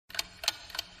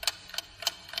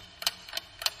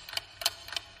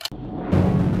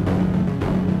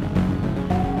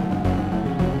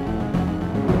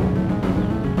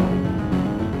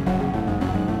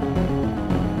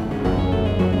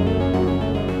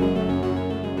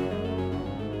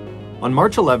On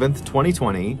March 11th,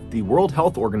 2020, the World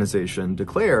Health Organization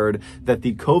declared that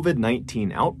the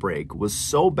COVID-19 outbreak was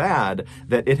so bad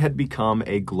that it had become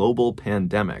a global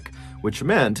pandemic, which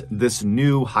meant this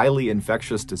new highly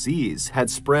infectious disease had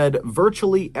spread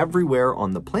virtually everywhere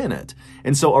on the planet.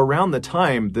 And so around the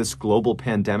time this global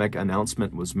pandemic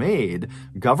announcement was made,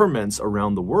 governments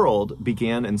around the world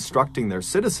began instructing their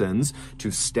citizens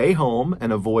to stay home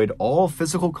and avoid all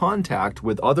physical contact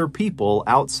with other people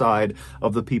outside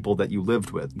of the people that you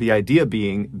lived with. The idea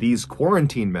being these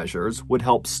quarantine measures would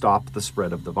help stop the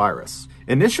spread of the virus.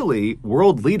 Initially,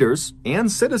 world leaders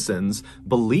and citizens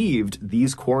believed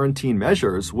these quarantine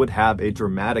measures would have a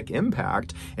dramatic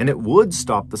impact and it would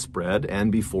stop the spread,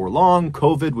 and before long,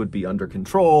 COVID would be under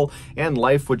control and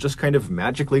life would just kind of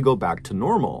magically go back to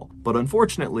normal. But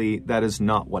unfortunately, that is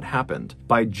not what happened.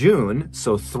 By June,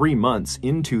 so 3 months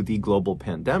into the global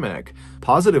pandemic,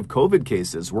 positive COVID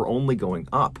cases were only going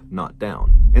up, not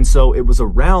down. And so it was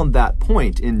around that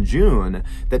point in June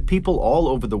that people all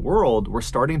over the world were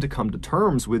starting to come to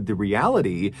terms with the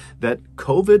reality that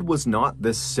COVID was not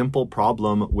this simple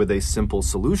problem with a simple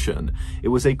solution. It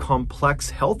was a complex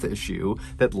health issue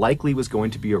that likely was going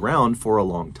to be around for a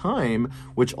long time,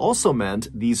 which also meant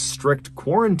these strict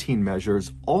quarantine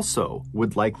measures also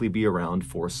would likely be around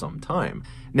for some time.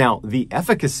 Now, the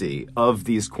efficacy of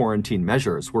these quarantine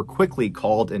measures were quickly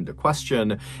called into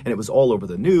question, and it was all over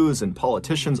the news, and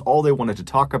politicians, all they wanted to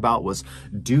talk about was,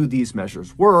 do these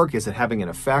measures work? Is it having an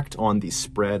effect on the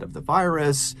spread of the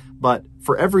virus? But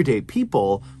for everyday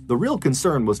people, the real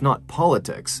concern was not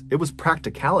politics, it was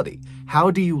practicality.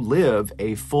 How do you live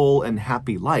a full and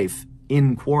happy life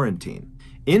in quarantine?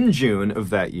 In June of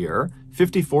that year,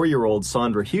 54-year-old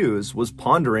Sandra Hughes was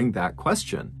pondering that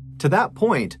question. To that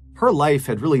point, her life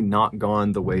had really not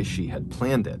gone the way she had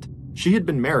planned it. She had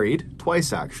been married,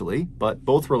 twice actually, but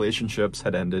both relationships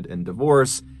had ended in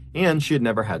divorce, and she had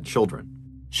never had children.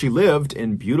 She lived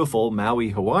in beautiful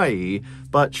Maui, Hawaii,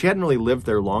 but she hadn't really lived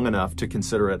there long enough to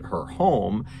consider it her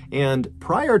home, and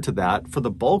prior to that, for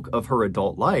the bulk of her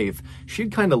adult life,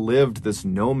 she'd kind of lived this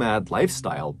nomad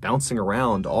lifestyle, bouncing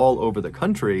around all over the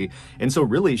country, and so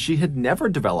really she had never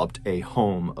developed a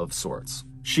home of sorts.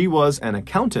 She was an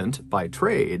accountant by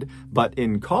trade, but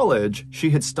in college,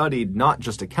 she had studied not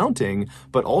just accounting,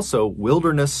 but also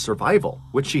wilderness survival,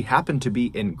 which she happened to be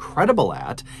incredible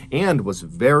at and was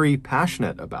very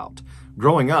passionate about.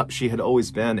 Growing up, she had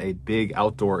always been a big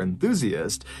outdoor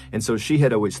enthusiast, and so she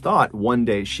had always thought one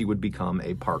day she would become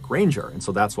a park ranger, and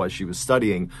so that's why she was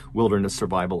studying wilderness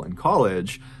survival in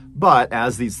college. But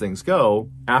as these things go,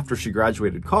 after she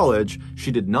graduated college,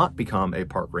 she did not become a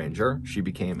park ranger. She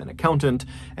became an accountant,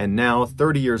 and now,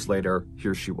 30 years later,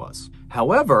 here she was.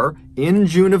 However, in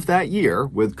June of that year,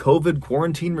 with COVID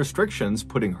quarantine restrictions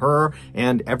putting her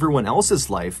and everyone else's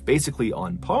life basically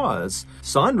on pause,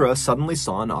 Sandra suddenly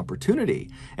saw an opportunity,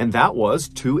 and that was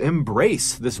to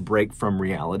embrace this break from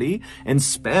reality and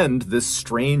spend this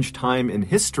strange time in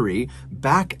history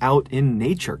back out in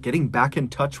nature, getting back in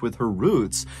touch with her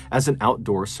roots as an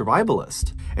outdoor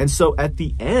survivalist. And so at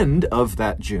the end of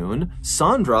that June,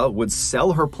 Sandra would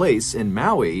sell her place in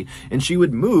Maui and she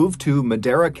would move to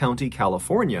Madera County,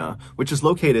 California, which is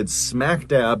located smack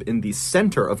dab in the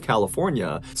center of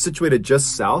California, situated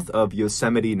just south of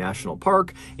Yosemite National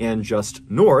Park and just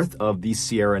north of the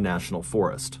Sierra National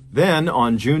Forest. Then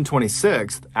on June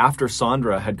 26th, after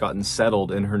Sandra had gotten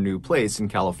settled in her new place in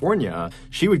California,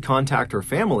 she would contact her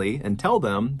family and tell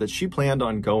them that she planned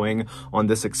on going on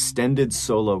this extended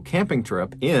solo camping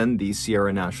trip in the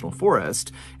Sierra National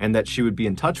Forest, and that she would be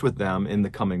in touch with them in the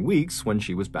coming weeks when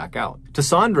she was back out. To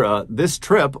Sandra, this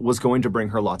trip was going to bring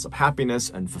her lots of happiness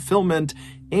and fulfillment,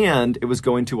 and it was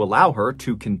going to allow her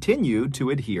to continue to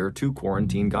adhere to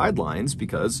quarantine guidelines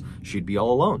because she'd be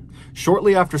all alone.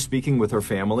 Shortly after speaking with her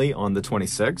family on the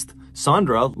 26th,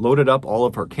 Sandra loaded up all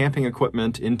of her camping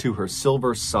equipment into her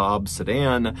silver Saab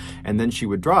sedan, and then she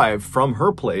would drive from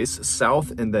her place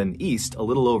south and then east a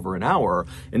little over an hour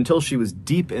until she was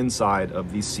deep inside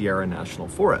of the Sierra National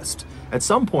Forest. At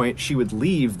some point, she would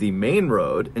leave the main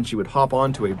road and she would hop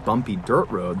onto a bumpy dirt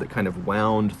road that kind of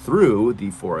wound through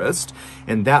the forest,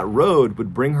 and that road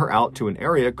would bring her out to an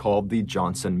area called the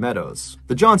Johnson Meadows.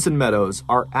 The Johnson Meadows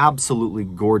are absolutely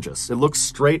gorgeous. It looks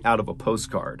straight out of a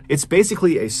postcard. It's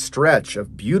basically a straight stretch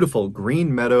of beautiful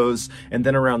green meadows, and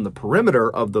then around the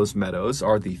perimeter of those meadows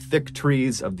are the thick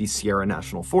trees of the Sierra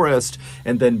National Forest,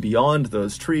 and then beyond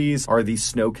those trees are the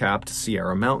snow-capped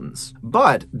Sierra Mountains.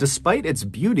 But despite its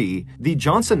beauty, the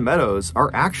Johnson Meadows are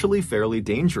actually fairly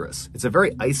dangerous. It's a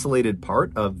very isolated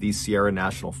part of the Sierra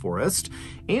National Forest,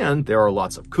 and there are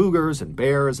lots of cougars and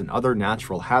bears and other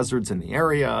natural hazards in the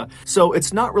area, so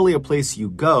it's not really a place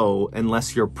you go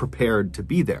unless you're prepared to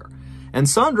be there. And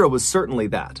Sandra was certainly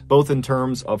that, both in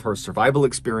terms of her survival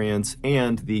experience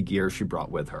and the gear she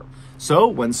brought with her. So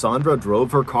when Sandra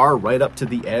drove her car right up to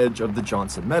the edge of the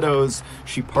Johnson Meadows,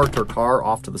 she parked her car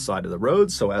off to the side of the road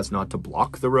so as not to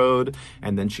block the road,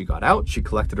 and then she got out, she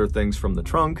collected her things from the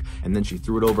trunk, and then she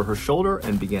threw it over her shoulder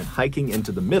and began hiking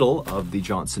into the middle of the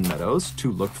Johnson Meadows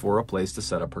to look for a place to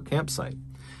set up her campsite.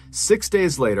 6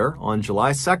 days later, on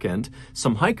July 2nd,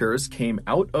 some hikers came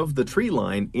out of the tree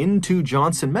line into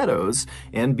Johnson Meadows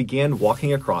and began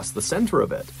walking across the center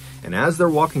of it. And as they're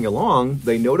walking along,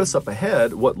 they notice up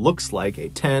ahead what looks like a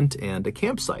tent and a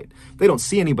campsite. They don't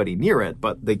see anybody near it,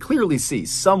 but they clearly see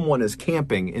someone is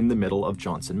camping in the middle of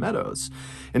Johnson Meadows.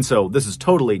 And so this is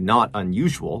totally not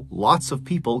unusual. Lots of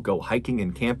people go hiking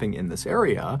and camping in this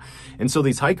area. And so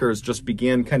these hikers just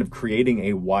began kind of creating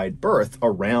a wide berth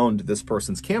around this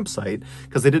person's campsite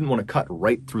because they didn't want to cut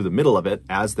right through the middle of it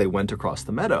as they went across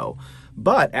the meadow.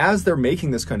 But as they're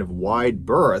making this kind of wide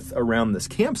berth around this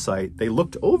campsite, they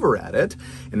looked over at it,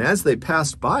 and as they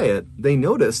passed by it, they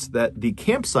noticed that the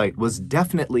campsite was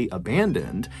definitely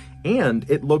abandoned, and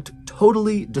it looked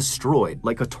totally destroyed,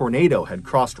 like a tornado had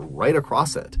crossed right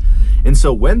across it. And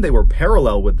so when they were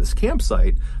parallel with this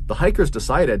campsite, the hikers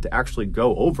decided to actually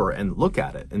go over and look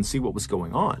at it and see what was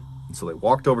going on. And so they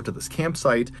walked over to this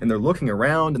campsite and they're looking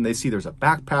around and they see there's a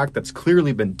backpack that's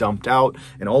clearly been dumped out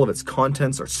and all of its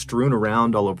contents are strewn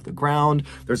around all over the ground.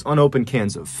 There's unopened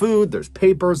cans of food, there's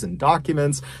papers and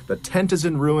documents, the tent is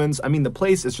in ruins. I mean, the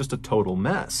place is just a total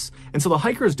mess. And so the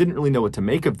hikers didn't really know what to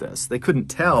make of this. They couldn't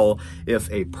tell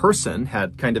if a person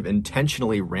had kind of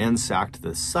intentionally ransacked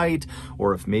this site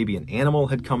or if maybe an animal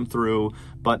had come through.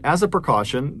 But as a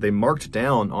precaution, they marked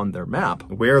down on their map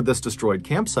where this destroyed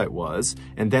campsite was,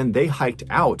 and then they hiked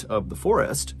out of the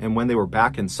forest, and when they were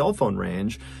back in cell phone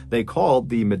range, they called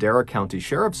the Madera County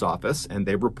Sheriff's Office and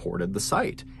they reported the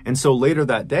site. And so later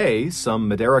that day, some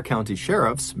Madera County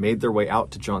sheriffs made their way out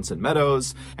to Johnson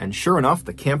Meadows, and sure enough,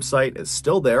 the campsite is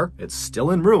still there, it's still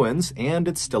in ruins, and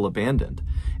it's still abandoned.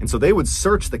 And so they would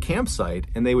search the campsite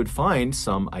and they would find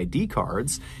some ID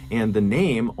cards, and the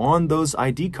name on those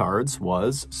ID cards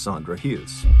was Sandra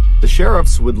Hughes. The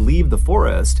sheriffs would leave the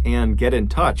forest and get in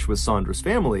touch with Sandra's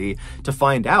family to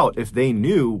find out if they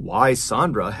knew why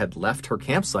Sandra had left her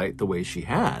campsite the way she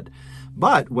had.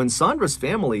 But when Sandra's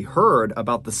family heard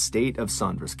about the state of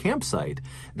Sandra's campsite,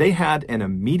 they had an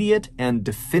immediate and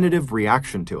definitive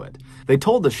reaction to it. They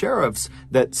told the sheriffs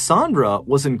that Sandra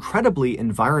was incredibly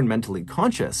environmentally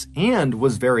conscious and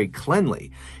was very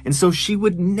cleanly, and so she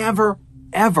would never,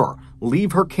 ever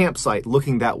leave her campsite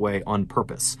looking that way on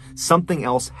purpose. Something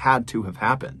else had to have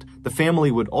happened. The family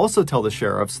would also tell the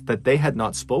sheriffs that they had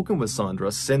not spoken with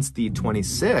Sandra since the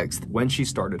 26th when she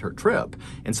started her trip,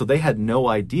 and so they had no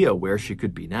idea where she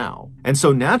could be now. And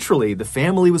so naturally, the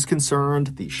family was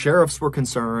concerned, the sheriffs were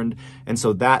concerned, and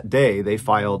so that day they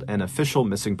filed an official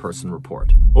missing person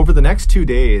report. Over the next 2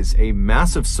 days, a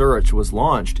massive search was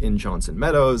launched in Johnson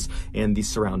Meadows and the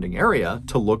surrounding area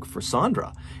to look for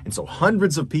Sandra. And so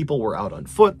hundreds of people were out on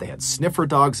foot, they had sniffer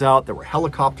dogs out, there were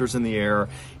helicopters in the air,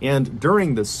 and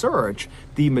during the search,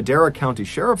 the Madera County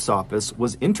Sheriff's Office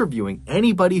was interviewing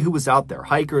anybody who was out there,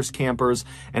 hikers, campers,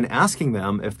 and asking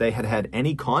them if they had had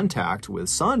any contact with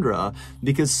Sandra,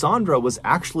 because Sandra was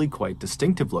actually quite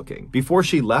distinctive looking. Before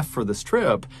she left for this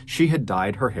trip, she had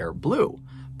dyed her hair blue.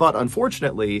 But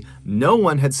unfortunately, no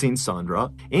one had seen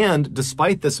Sandra, and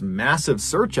despite this massive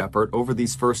search effort over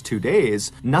these first 2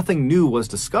 days, nothing new was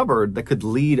discovered that could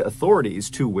lead authorities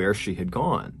to where she had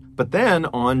gone. But then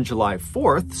on July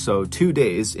 4th, so 2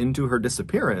 days into her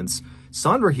disappearance,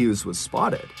 Sandra Hughes was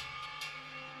spotted.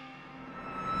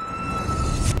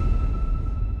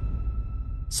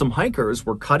 Some hikers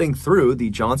were cutting through the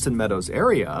Johnson Meadows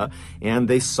area, and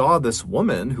they saw this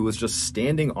woman who was just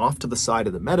standing off to the side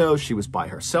of the meadow. She was by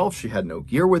herself. She had no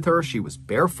gear with her. She was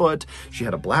barefoot. She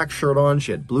had a black shirt on.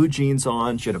 She had blue jeans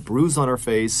on. She had a bruise on her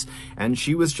face, and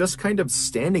she was just kind of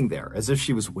standing there as if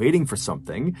she was waiting for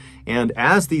something. And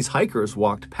as these hikers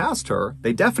walked past her,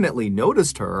 they definitely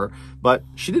noticed her, but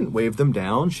she didn't wave them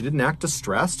down. She didn't act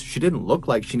distressed. She didn't look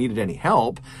like she needed any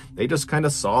help. They just kind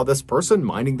of saw this person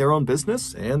minding their own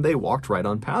business and they walked right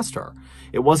on past her.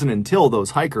 It wasn't until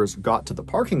those hikers got to the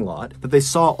parking lot that they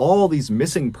saw all these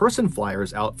missing person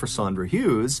flyers out for Sandra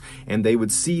Hughes, and they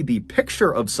would see the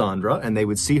picture of Sandra and they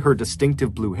would see her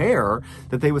distinctive blue hair,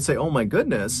 that they would say, oh my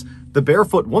goodness, the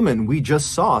barefoot woman we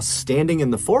just saw standing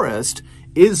in the forest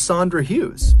is Sandra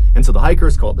Hughes. And so the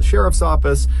hikers called the sheriff's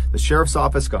office. The sheriff's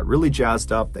office got really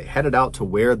jazzed up. They headed out to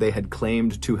where they had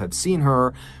claimed to have seen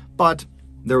her, but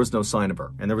there was no sign of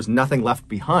her, and there was nothing left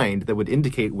behind that would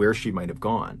indicate where she might have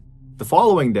gone. The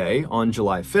following day, on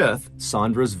July 5th,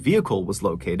 Sandra's vehicle was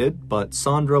located, but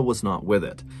Sandra was not with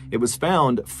it. It was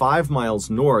found 5 miles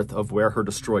north of where her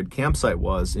destroyed campsite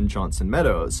was in Johnson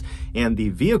Meadows, and the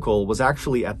vehicle was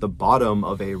actually at the bottom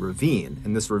of a ravine,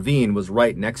 and this ravine was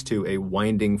right next to a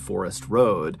winding forest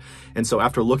road. And so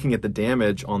after looking at the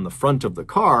damage on the front of the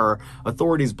car,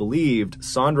 authorities believed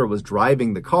Sandra was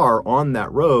driving the car on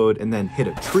that road and then hit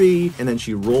a tree, and then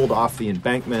she rolled off the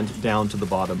embankment down to the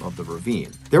bottom of the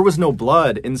ravine. There was no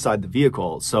blood inside the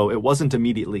vehicle, so it wasn't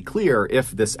immediately clear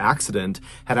if this accident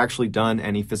had actually done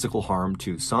any physical harm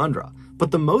to Sandra.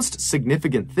 But the most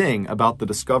significant thing about the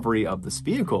discovery of this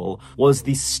vehicle was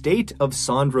the state of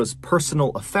Sandra's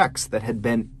personal effects that had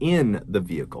been in the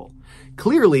vehicle.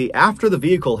 Clearly, after the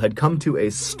vehicle had come to a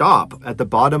stop at the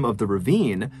bottom of the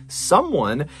ravine,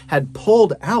 someone had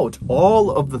pulled out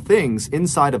all of the things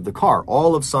inside of the car,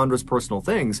 all of Sandra's personal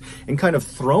things, and kind of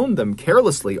thrown them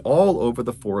carelessly all over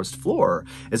the forest floor,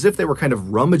 as if they were kind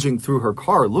of rummaging through her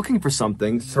car looking for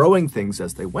something, throwing things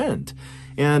as they went.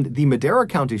 And the Madera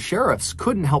County sheriffs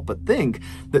couldn't help but think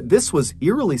that this was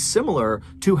eerily similar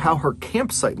to how her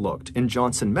campsite looked in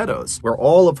Johnson Meadows, where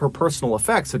all of her personal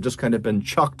effects had just kind of been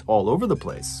chucked all over the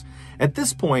place. At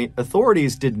this point,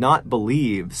 authorities did not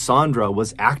believe Sandra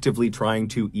was actively trying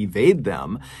to evade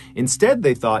them. Instead,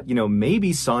 they thought,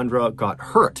 maybe Sandra got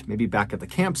hurt, maybe back at the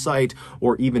campsite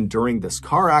or even during this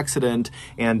car accident,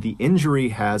 and the injury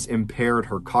has impaired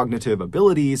her cognitive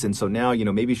abilities, and so now,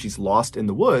 maybe she's lost in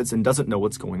the woods and doesn't know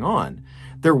what's going on.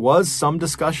 There was some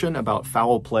discussion about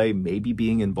foul play maybe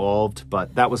being involved,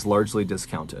 but that was largely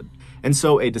discounted. And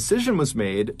so a decision was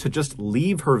made to just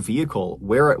leave her vehicle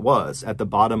where it was at the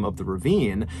bottom of the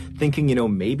ravine, thinking,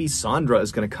 maybe Sandra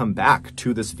is going to come back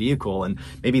to this vehicle, and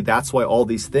maybe that's why all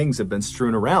these things have been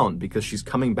strewn around, because she's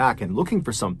coming back and looking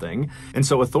for something. And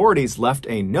so authorities left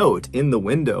a note in the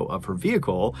window of her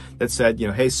vehicle that said,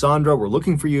 hey, Sandra, we're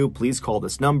looking for you. Please call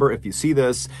this number if you see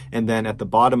this. And then at the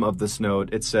bottom of this note,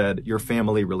 it said, your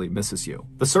family really misses you.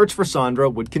 The search for Sandra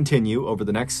would continue over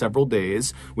the next several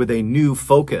days with a new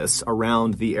focus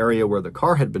around the area where the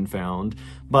car had been found,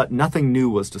 but nothing new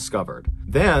was discovered.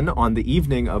 Then, on the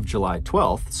evening of July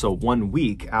 12th, so 1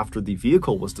 week after the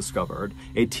vehicle was discovered,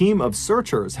 a team of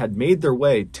searchers had made their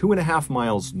way 2.5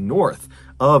 miles north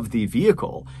of the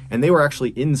vehicle, and they were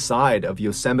actually inside of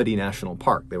Yosemite National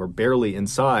Park. They were barely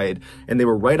inside, and they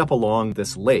were right up along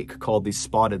this lake called the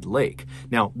Spotted Lake.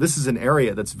 Now, this is an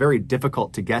area that's very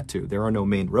difficult to get to. There are no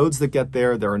main roads that get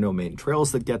there. There are no main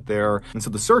trails that get there. And so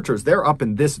the searchers, they're up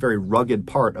in this very rugged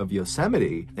part of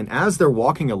Yosemite, and as they're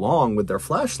walking along with their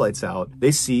flashlights out,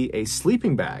 they see a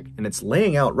sleeping bag, and it's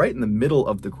laying out right in the middle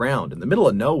of the ground, in the middle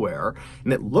of nowhere,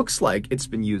 and it looks like it's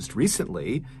been used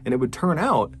recently, and it would turn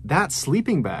out that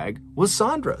sleeping bag was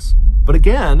Sandra's. But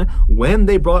again, when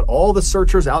they brought all the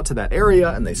searchers out to that area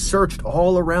and they searched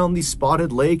all around the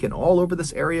Spotted Lake and all over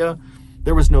this area,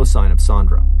 there was no sign of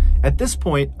Sandra. At this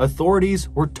point, authorities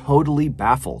were totally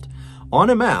baffled. On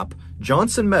a map,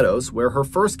 Johnson Meadows, where her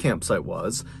first campsite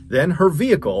was, then her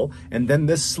vehicle, and then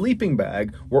this sleeping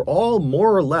bag were all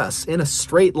more or less in a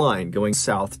straight line going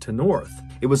south to north.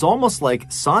 It was almost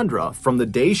like Sandra, from the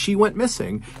day she went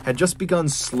missing, had just begun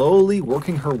slowly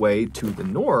working her way to the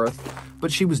north,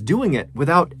 but she was doing it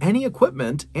without any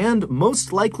equipment and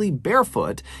most likely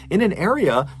barefoot in an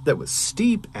area that was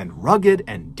steep and rugged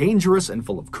and dangerous and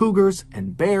full of cougars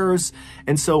and bears.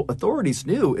 And so authorities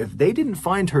knew if they didn't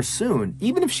find her soon,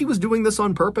 even if she was doing this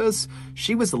on purpose,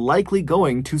 she was likely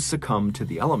going to succumb to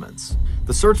the elements.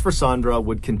 The search for Sandra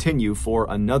would continue for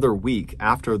another week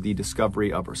after the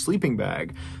discovery of her sleeping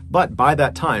bag, but by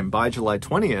that time, by July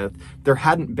 20th, there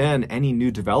hadn't been any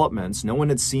new developments. No one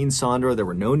had seen Sandra, there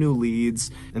were no new leads,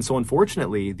 and so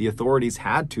unfortunately, the authorities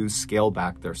had to scale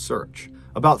back their search.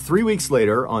 About 3 weeks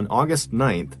later, on August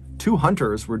 9th, 2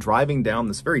 hunters were driving down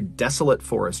this very desolate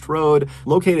forest road,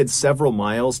 located several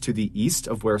miles to the east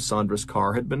of where Sandra's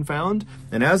car had been found.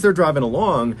 And as they're driving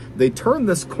along, they turn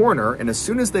this corner, and as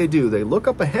soon as they do, they look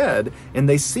up ahead and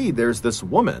they see there's this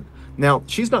woman. Now,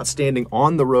 she's not standing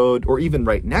on the road or even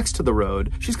right next to the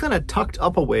road. She's kind of tucked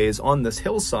up a ways on this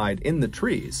hillside in the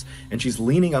trees, and she's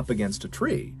leaning up against a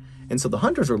tree. And so the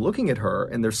hunters are looking at her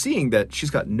and they're seeing that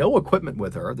she's got no equipment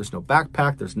with her. There's no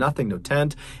backpack, there's nothing, no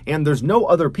tent, and there's no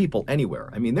other people anywhere.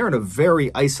 I mean, they're in a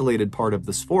very isolated part of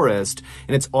this forest,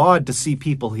 and it's odd to see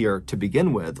people here to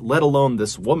begin with, let alone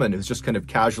this woman who's just kind of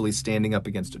casually standing up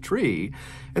against a tree.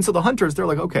 And so the hunters, they're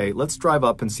like, okay, let's drive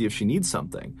up and see if she needs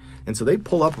something. And so they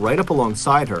pull up right up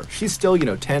alongside her. She's still,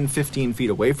 10, 15 feet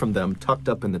away from them, tucked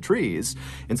up in the trees.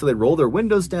 And so they roll their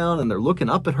windows down and they're looking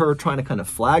up at her, trying to kind of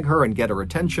flag her and get her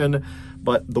attention.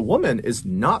 But the woman is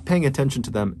not paying attention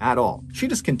to them at all. She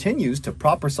just continues to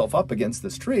prop herself up against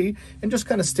this tree and just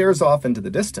kind of stares off into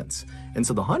the distance. And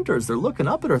so the hunters, they're looking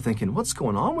up at her thinking, what's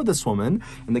going on with this woman?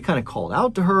 And they kind of called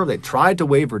out to her. They tried to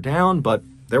wave her down, but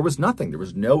there was nothing. There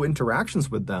was no interactions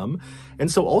with them.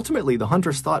 And so ultimately the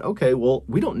hunters thought, okay, well,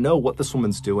 we don't know what this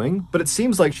woman's doing, but it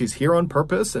seems like she's here on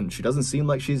purpose and she doesn't seem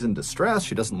like she's in distress.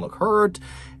 She doesn't look hurt.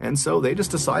 And so they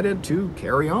just decided to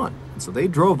carry on. And so they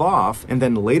drove off. And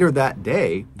then later that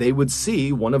day, they would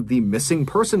see one of the missing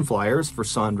person flyers for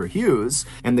Sandra Hughes.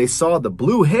 And they saw the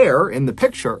blue hair in the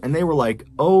picture and they were like,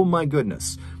 oh my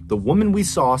goodness, the woman we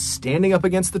saw standing up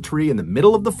against the tree in the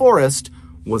middle of the forest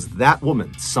was that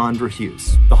woman, Sandra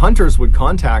Hughes. The hunters would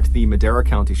contact the Madera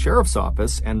County Sheriff's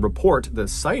Office and report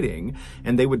this sighting,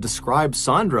 and they would describe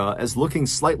Sandra as looking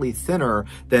slightly thinner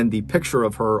than the picture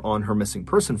of her on her missing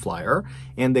person flyer,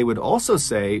 and they would also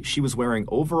say she was wearing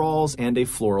overalls and a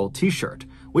floral t-shirt,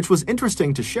 which was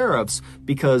interesting to sheriffs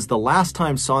because the last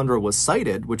time Sandra was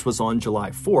sighted, which was on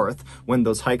July 4th, when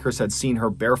those hikers had seen her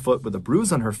barefoot with a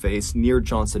bruise on her face near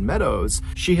Johnson Meadows,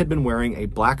 she had been wearing a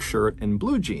black shirt and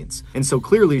blue jeans. And so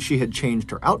clearly she had changed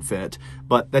her outfit,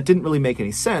 but that didn't really make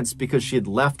any sense because she had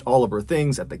left all of her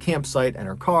things at the campsite and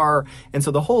her car, and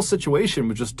so the whole situation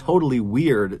was just totally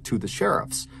weird to the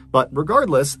sheriffs. But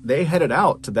regardless, they headed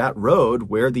out to that road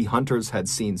where the hunters had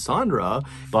seen Sandra,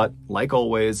 but like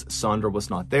always, Sandra was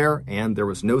not there, and there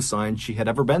was no sign she had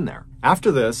ever been there.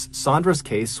 After this, Sandra's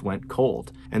case went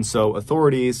cold, and so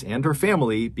authorities and her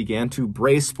family began to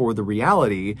brace for the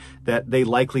reality that they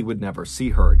likely would never see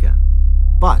her again.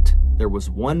 But there was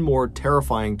one more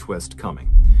terrifying twist coming.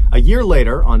 A year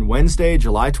later, on Wednesday,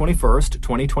 July 21st,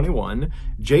 2021,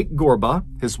 Jake Gorba,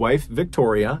 his wife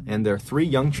Victoria, and their 3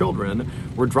 young children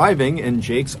were driving in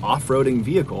Jake's off-roading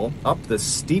vehicle up the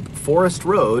steep forest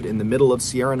road in the middle of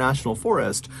Sierra National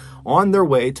Forest on their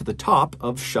way to the top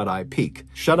of Shut-Eye Peak.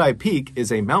 Shut-Eye Peak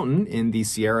is a mountain in the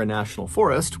Sierra National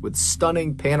Forest with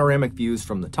stunning panoramic views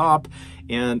from the top,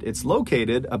 and it's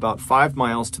located about 5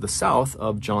 miles to the south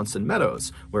of Johnson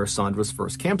Meadows, where Sandra's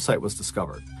first campsite was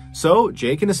discovered. So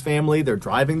Jake and his family, they're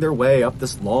driving their way up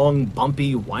this long,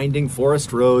 bumpy, winding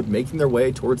forest road, making their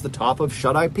way towards the top of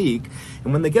Shut-Eye Peak,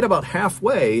 and when they get about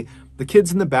halfway, the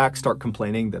kids in the back start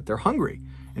complaining that they're hungry.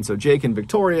 And so Jake and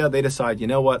Victoria, they decide, you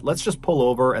know what, let's just pull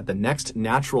over at the next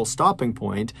natural stopping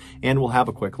point and we'll have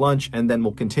a quick lunch and then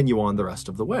we'll continue on the rest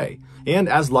of the way. And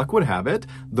as luck would have it,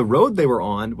 the road they were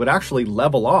on would actually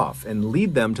level off and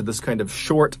lead them to this kind of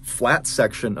short, flat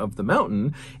section of the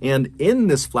mountain. And in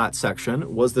this flat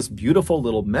section was this beautiful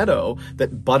little meadow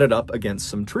that butted up against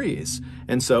some trees.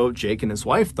 And so Jake and his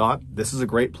wife thought this is a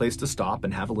great place to stop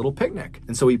and have a little picnic.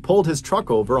 And so he pulled his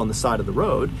truck over on the side of the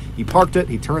road, he parked it,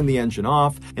 he turned the engine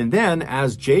off, and then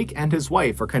as Jake and his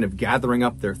wife are kind of gathering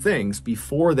up their things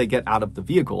before they get out of the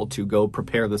vehicle to go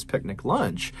prepare this picnic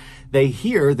lunch, they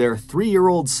hear their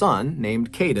 3-year-old son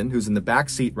named Caden, who's in the back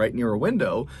seat right near a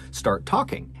window, start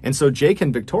talking. And so Jake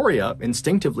and Victoria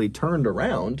instinctively turned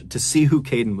around to see who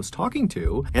Caden was talking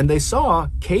to, and they saw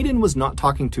Caden was not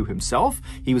talking to himself,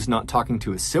 he was not talking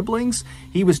to his siblings,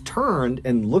 he was turned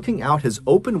and looking out his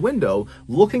open window,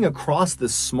 looking across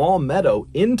this small meadow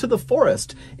into the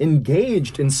forest,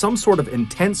 engaged in some sort of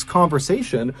intense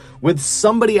conversation with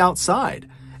somebody outside.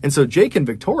 And so Jake and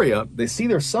Victoria, they see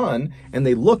their son and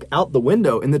they look out the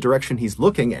window in the direction he's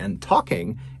looking and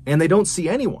talking, and they don't see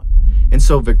anyone. And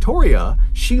so Victoria,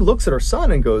 she looks at her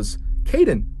son and goes,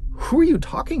 "Caden, who are you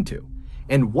talking to?"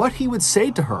 And what he would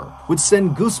say to her would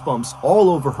send goosebumps all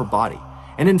over her body.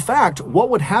 And in fact, what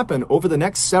would happen over the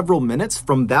next several minutes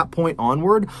from that point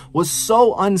onward was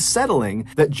so unsettling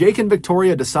that Jake and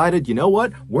Victoria decided, you know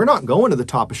what, we're not going to the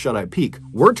top of Shut-Eye Peak.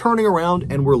 We're turning around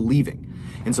and we're leaving.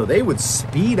 And so they would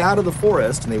speed out of the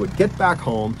forest and they would get back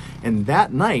home. And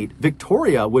that night,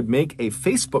 Victoria would make a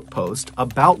Facebook post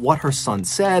about what her son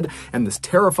said and this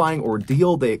terrifying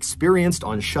ordeal they experienced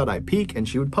on Shut-Eye Peak, and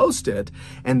she would post it.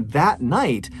 And that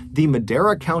night, the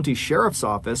Madera County Sheriff's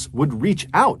Office would reach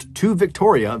out to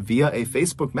Victoria via a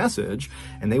Facebook message,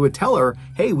 and they would tell her,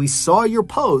 "Hey, we saw your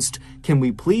post. Can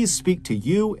we please speak to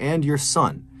you and your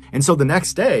son?" And so the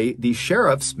next day, the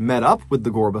sheriffs met up with the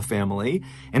Gorba family,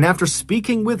 and after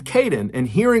speaking with Caden and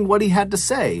hearing what he had to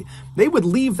say, they would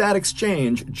leave that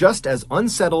exchange just as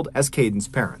unsettled as Caden's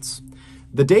parents.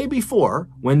 The day before,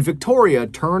 when Victoria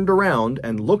turned around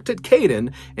and looked at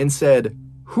Caden and said,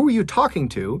 "Who are you talking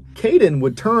to?" Caden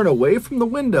would turn away from the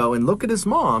window and look at his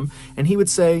mom, and he would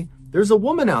say, "There's a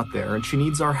woman out there and she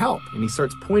needs our help." And he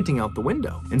starts pointing out the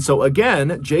window. And so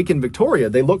again, Jake and Victoria,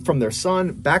 they look from their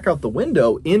son back out the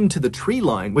window into the tree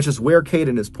line, which is where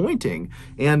Caden is pointing,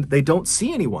 and they don't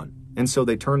see anyone. And so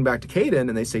they turn back to Caden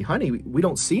and they say, "Honey, we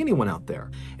don't see anyone out there."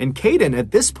 And Caden,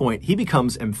 at this point, he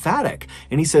becomes emphatic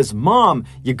and he says, "Mom,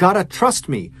 you gotta trust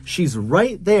me. She's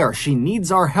right there. She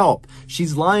needs our help.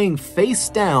 She's lying face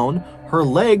down. Her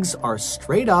legs are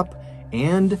straight up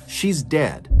and she's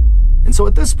dead." And so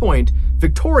at this point,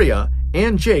 Victoria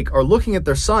and Jake are looking at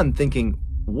their son thinking,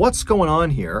 what's going on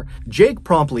here? Jake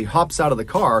promptly hops out of the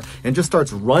car and just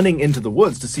starts running into the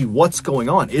woods to see what's going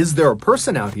on. Is there a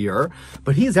person out here?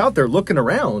 But he's out there looking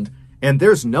around and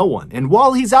there's no one. And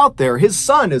while he's out there, his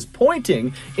son is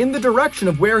pointing in the direction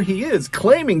of where he is,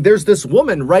 claiming there's this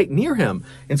woman right near him.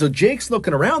 And so Jake's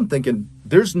looking around thinking,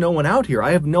 there's no one out here.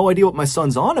 I have no idea what my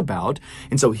son's on about.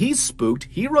 And so he's spooked.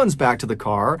 He runs back to the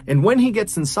car. And when he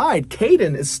gets inside,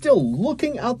 Caden is still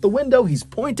looking out the window. He's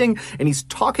pointing and he's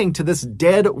talking to this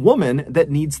dead woman that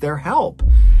needs their help.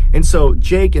 And so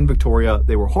Jake and Victoria,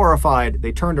 they were horrified.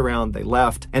 They turned around, they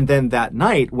left. And then that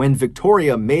night, when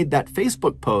Victoria made that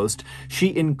Facebook post,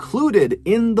 she included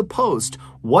in the post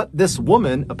what this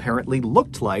woman apparently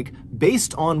looked like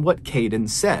based on what Caden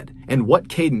said. And what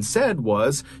Caden said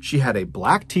was she had a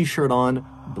black t-shirt on,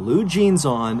 blue jeans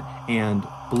on, and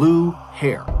blue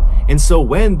hair. And so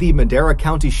when the Madera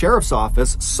County Sheriff's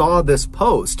Office saw this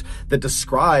post that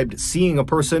described seeing a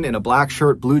person in a black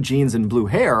shirt, blue jeans, and blue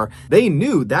hair, they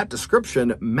knew that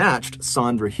description matched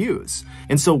Sandra Hughes.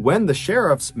 And so when the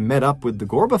sheriffs met up with the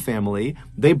Gorba family,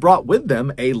 they brought with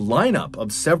them a lineup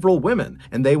of several women,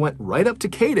 and they went right up to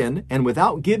Caden, and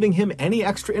without giving him any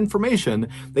extra information,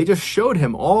 they just showed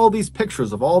him all these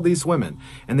pictures of all these women.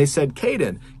 And they said,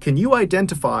 "Caden, can you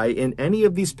identify in any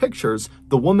of these pictures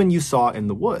the woman you saw in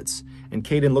the woods?" And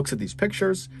Caden looks at these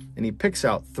pictures and he picks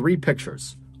out 3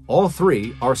 pictures. All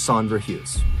 3 are Sandra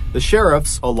Hughes. The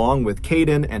sheriffs, along with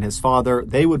Caden and his father,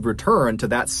 they would return to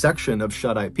that section of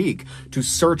Shut-Eye Peak to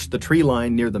search the tree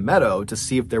line near the meadow to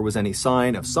see if there was any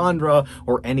sign of Sandra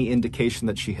or any indication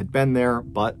that she had been there,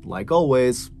 but like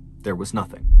always, there was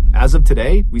nothing. As of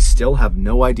today, we still have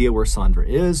no idea where Sandra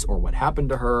is or what happened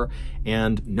to her,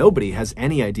 and nobody has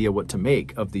any idea what to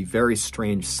make of the very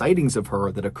strange sightings of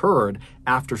her that occurred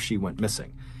after she went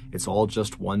missing. It's all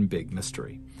just one big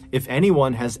mystery. If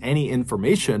anyone has any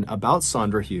information about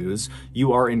Sandra Hughes,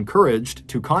 you are encouraged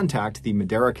to contact the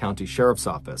Madera County Sheriff's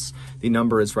Office. The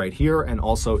number is right here and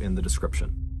also in the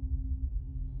description.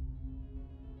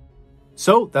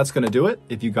 So that's going to do it.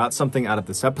 If you got something out of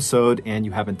this episode and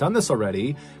you haven't done this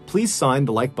already, please sign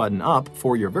the like button up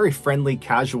for your very friendly,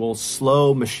 casual,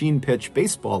 slow machine pitch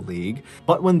baseball league.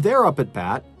 But when they're up at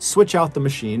bat, switch out the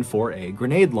machine for a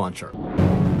grenade launcher.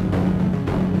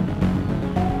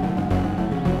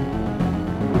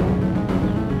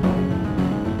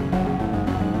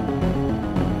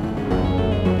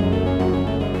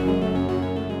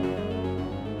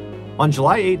 On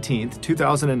July 18th,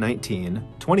 2019,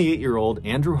 28-year-old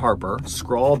Andrew Harper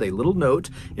scrawled a little note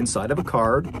inside of a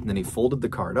card, and then he folded the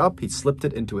card up, he slipped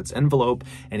it into its envelope,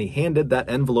 and he handed that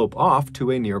envelope off to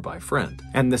a nearby friend.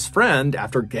 And this friend,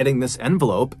 after getting this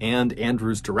envelope and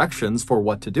Andrew's directions for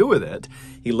what to do with it,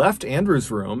 he left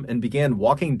Andrew's room and began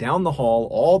walking down the hall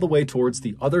all the way towards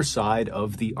the other side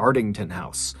of the Ardington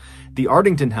house. The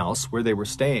Ardington house, where they were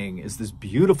staying, is this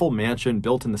beautiful mansion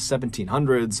built in the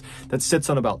 1700s that sits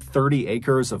on about 30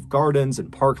 acres of gardens and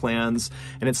parklands,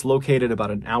 and it's located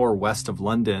about an hour west of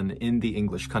London in the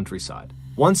English countryside.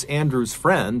 Once Andrew's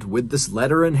friend, with this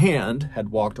letter in hand, had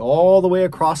walked all the way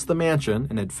across the mansion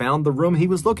and had found the room he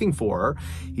was looking for,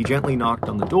 he gently knocked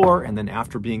on the door, and then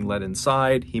after being led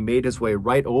inside, he made his way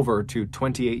right over to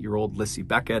 28-year-old Lissy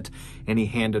Beckett, and he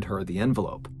handed her the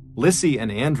envelope. Lissy and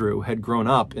Andrew had grown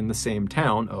up in the same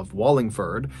town of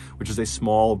Wallingford, which is a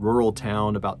small rural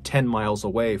town about 10 miles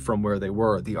away from where they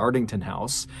were, the Ardington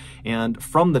house. And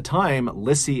from the time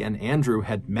Lissy and Andrew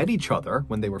had met each other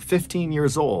when they were 15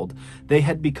 years old, they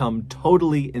had become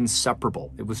totally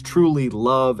inseparable. It was truly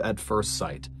love at first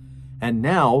sight. And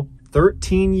now,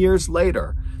 13 years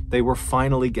later, They were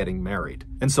finally getting married.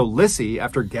 And so Lissy,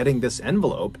 after getting this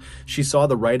envelope, she saw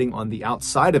the writing on the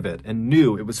outside of it and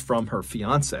knew it was from her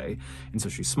fiancé. And so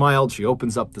she smiled, she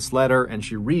opens up this letter, and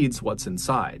she reads what's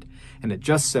inside. And it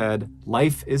just said,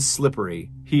 "Life is slippery.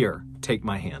 Here, take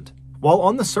my hand." While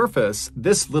on the surface,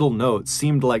 this little note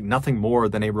seemed like nothing more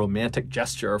than a romantic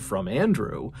gesture from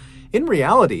Andrew, in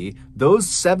reality, those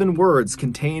 7 words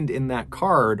contained in that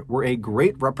card were a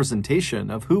great representation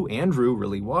of who Andrew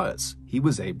really was. He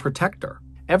was a protector.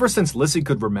 Ever since Lissy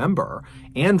could remember,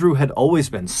 Andrew had always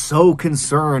been so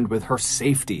concerned with her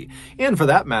safety. And for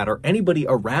that matter, anybody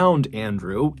around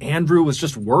Andrew was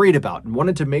just worried about and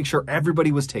wanted to make sure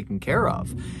everybody was taken care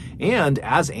of. And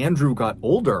as Andrew got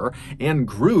older and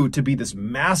grew to be this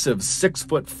massive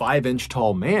 6'5"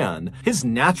 tall man, his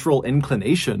natural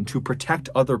inclination to protect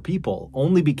other people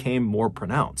only became more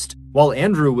pronounced. While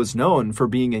Andrew was known for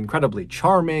being incredibly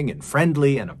charming and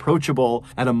friendly and approachable,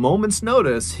 at a moment's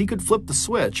notice, he could flip the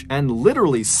switch and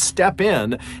literally step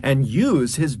in and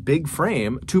use his big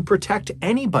frame to protect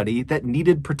anybody that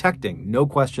needed protecting, no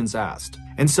questions asked.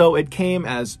 And so it came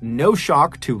as no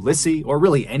shock to Lissy, or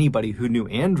really anybody who knew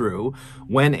Andrew,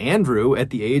 when Andrew, at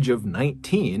the age of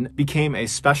 19, became a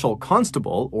special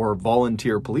constable or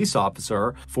volunteer police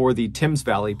officer for the Thames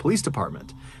Valley Police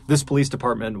Department. This police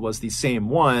department was the same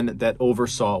one that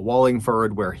oversaw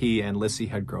Wallingford, where he and Lissy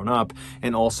had grown up,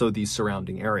 and also the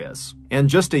surrounding areas. And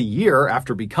just a year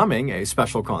after becoming a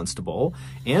special constable,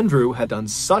 Andrew had done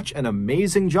such an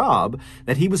amazing job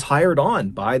that he was hired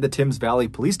on by the Thames Valley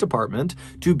Police Department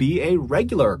to be a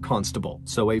regular constable,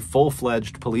 so a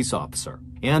full-fledged police officer.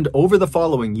 And over the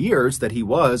following years that he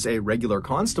was a regular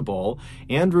constable,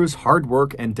 Andrew's hard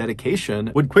work and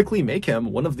dedication would quickly make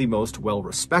him one of the most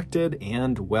well-respected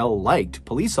and well-liked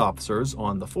police officers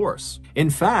on the force.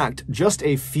 In fact, just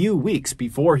a few weeks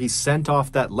before he sent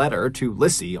off that letter to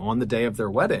Lissy on the day of their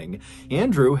wedding,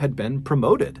 Andrew had been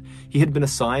promoted. He had been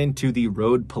assigned to the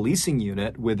road policing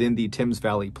unit within the Thames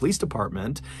Valley Police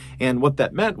Department, and what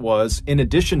that meant was, in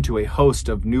addition to a host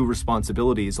of new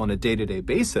responsibilities on a day-to-day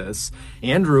basis,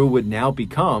 Andrew would now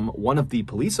become one of the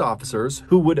police officers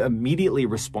who would immediately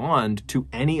respond to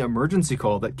any emergency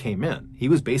call that came in. He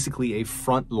was basically a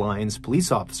front lines police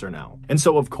officer now. And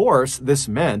so, of course, this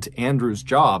meant Andrew's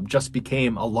job just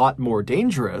became a lot more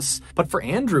dangerous. But for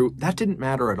Andrew, that didn't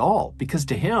matter at all, because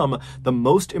to him, the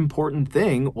most important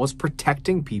thing was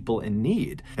protecting people in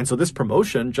need. And so this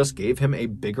promotion just gave him a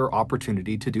bigger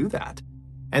opportunity to do that.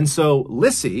 And so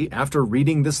Lissy, after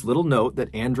reading this little note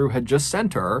that Andrew had just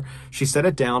sent her, she set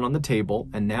it down on the table,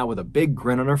 and now with a big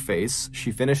grin on her face,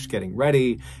 she finished getting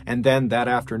ready, and then that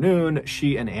afternoon,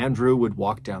 she and Andrew would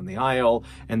walk down the aisle,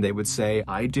 and they would say,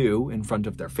 "I do," in front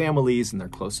of their families and their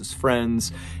closest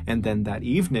friends, and then that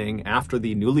evening, after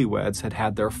the newlyweds had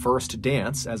had their first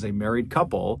dance as a married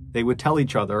couple, they would tell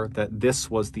each other that this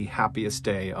was the happiest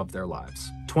day of their lives.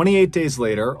 28 days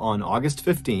later, on August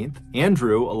 15th,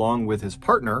 Andrew, along with his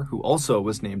partner, who also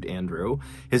was named Andrew,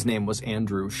 his name was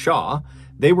Andrew Shaw,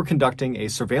 they were conducting a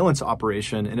surveillance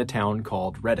operation in a town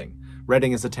called Reading.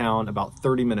 Reading is a town about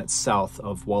 30 minutes south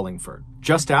of Wallingford.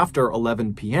 Just after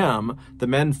 11 p.m., the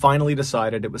men finally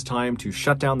decided it was time to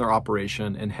shut down their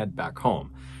operation and head back home.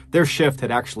 Their shift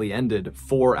had actually ended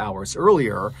 4 hours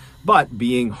earlier, but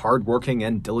being hardworking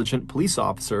and diligent police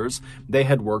officers, they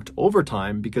had worked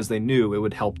overtime because they knew it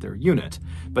would help their unit.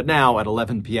 But now at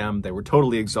 11 p.m., they were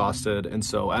totally exhausted, and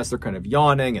so as they're kind of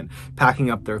yawning and packing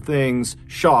up their things,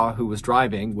 Shaw, who was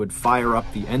driving, would fire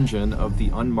up the engine of the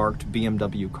unmarked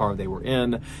BMW car they were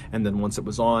in, and then once it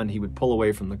was on, he would pull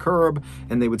away from the curb,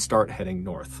 and they would start heading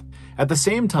north. At the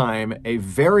same time, a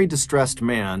very distressed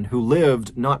man who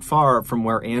lived not far from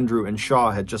where Andrew and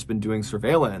Shaw had just been doing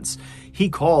surveillance, he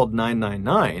called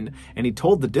 999, and he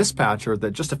told the dispatcher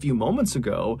that just a few moments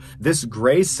ago, this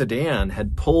gray sedan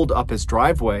had pulled up his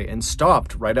driveway and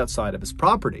stopped right outside of his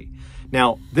property.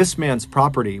 Now, this man's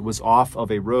property was off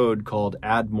of a road called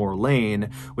Admore Lane,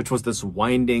 which was this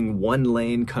winding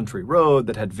one-lane country road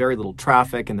that had very little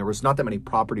traffic, and there was not that many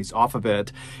properties off of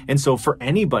it. And so for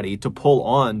anybody to pull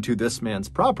on to this man's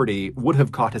property would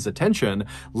have caught his attention,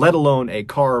 let alone a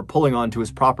car pulling onto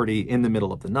his property in the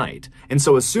middle of the night. And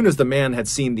so as soon as the man had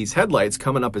seen these headlights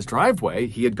coming up his driveway,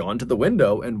 he had gone to the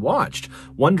window and watched,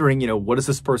 wondering, what is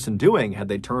this person doing? Had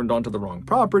they turned onto the wrong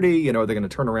property? Are they going to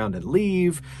turn around and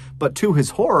leave? But to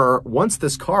his horror, once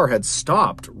this car had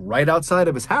stopped right outside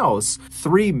of his house,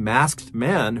 3 masked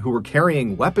men who were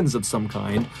carrying weapons of some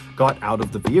kind got out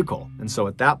of the vehicle. And so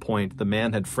at that point, the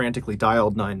man had frantically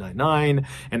dialed 999,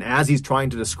 and as he's trying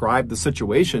to describe the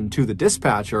situation to the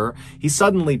dispatcher, he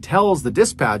suddenly tells the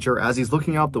dispatcher, as he's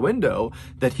looking out the window,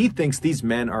 that he thinks these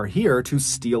men are here to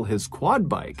steal his quad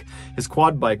bike. His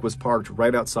quad bike was parked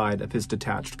right outside of his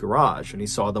detached garage, and he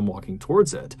saw them walking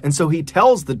towards it. And so he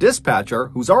tells the dispatcher,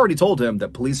 who's already told him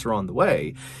that police are on the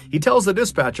way, he tells the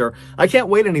dispatcher, "I can't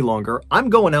wait any longer. I'm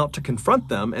going out to confront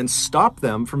them and stop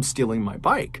them from stealing my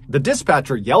bike." The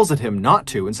dispatcher yells at him not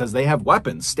to and says, "They have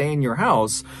weapons, stay in your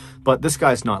house." But this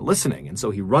guy's not listening, and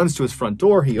so he runs to his front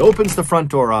door, he opens the front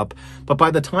door up, but by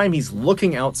the time he's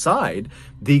looking outside,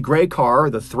 the gray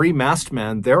car, the 3 masked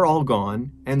men, they're all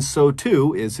gone, and so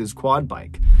too is his quad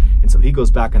bike. And so he goes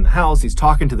back in the house, he's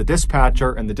talking to the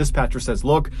dispatcher, and the dispatcher says,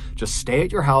 "Look, just stay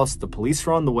at your house, the police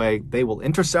are on the way, they will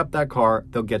intercept that car,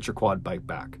 they'll get your quad bike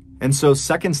back." And so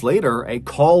seconds later, a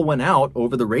call went out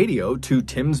over the radio to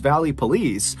Timms Valley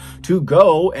Police to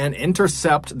go and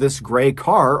intercept this gray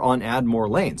car on Admore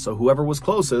Lane. So whoever was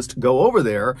closest, go over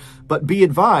there, but be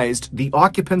advised, the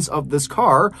occupants of this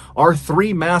car are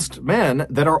 3 masked men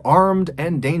that are armed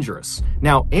and dangerous.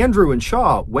 Now, Andrew and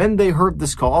Shaw, when they heard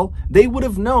this call, they would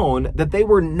have known that they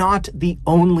were not the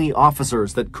only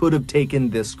officers that could have taken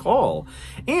this call.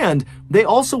 And they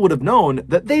also would have known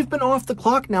that they've been off the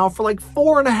clock now for like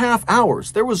 4.5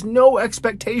 hours. There was no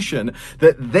expectation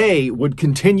that they would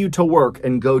continue to work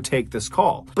and go take this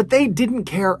call. But they didn't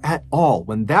care at all.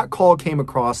 When that call came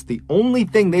across, the only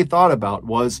thing they thought about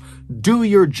was, do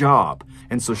your job.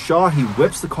 And so Shaw, he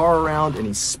whips the car around and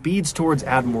he speeds towards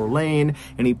Admore Lane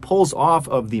and he pulls off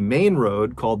of the main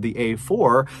road called the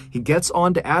A4. He gets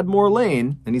onto Admore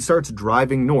Lane and he starts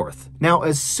driving north. Now,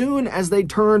 as soon as they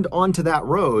turned onto that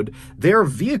road, their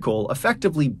vehicle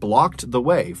effectively blocked the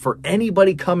way for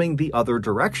anybody coming the other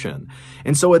direction.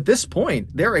 And so at this point,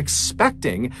 they're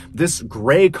expecting this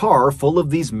gray car full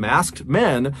of these masked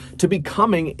men to be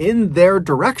coming in their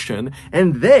direction,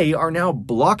 and they are now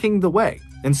blocking the way.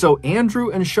 And so Andrew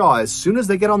and Shaw, as soon as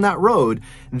they get on that road,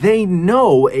 they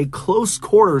know a close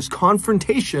quarters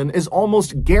confrontation is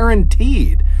almost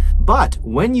guaranteed. But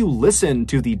when you listen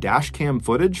to the dash cam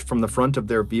footage from the front of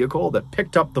their vehicle that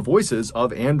picked up the voices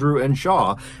of Andrew and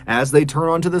Shaw as they turn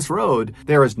onto this road,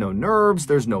 there is no nerves,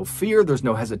 there's no fear, there's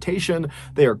no hesitation.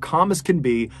 They are calm as can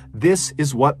be. This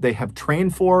is what they have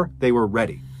trained for. They were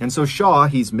ready. And so Shaw,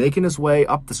 he's making his way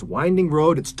up this winding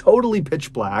road. It's totally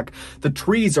pitch black. The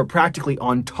trees are practically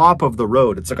on top of the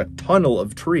road. It's like a tunnel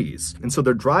of trees. And so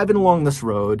they're driving along this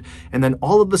road, and then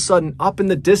all of a sudden, up in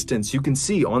the distance, you can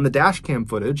see on the dash cam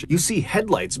footage, you see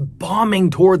headlights bombing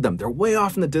toward them. They're way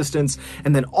off in the distance,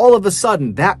 and then all of a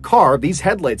sudden, that car, these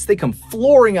headlights, they come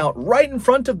flooring out right in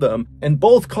front of them, and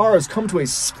both cars come to a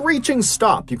screeching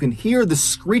stop. You can hear the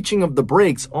screeching of the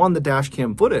brakes on the dash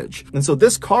cam footage. And so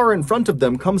this car in front of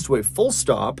them comes to a full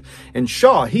stop, and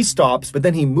Shaw, he stops, but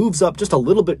then he moves up just a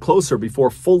little bit closer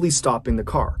before fully stopping the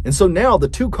car. And so now the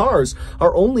two cars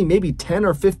are only maybe 10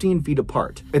 or 15 feet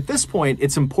apart. At this point,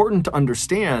 it's important to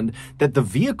understand that the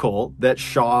vehicle that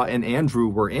Shaw and Andrew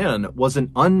were in was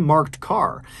an unmarked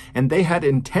car, and they had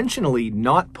intentionally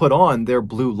not put on their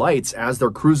blue lights as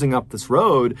they're cruising up this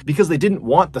road because they didn't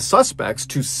want the suspects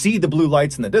to see the blue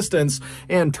lights in the distance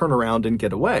and turn around and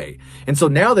get away. And so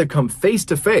now they've come face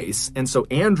to face, and so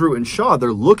Andrew and Shaw,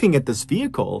 they're looking at this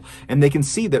vehicle, and they can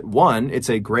see that, one, it's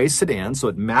a gray sedan, so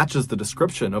it matches the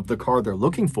description of the car they're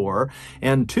looking for,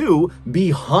 and two,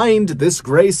 behind this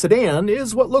gray sedan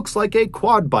is what looks like a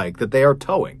quad bike that they are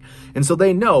towing. And so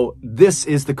they know this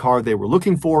is the car they were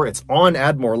looking for. It's on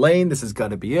Admore Lane. This has got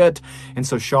to be it. And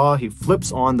so Shaw, he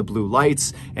flips on the blue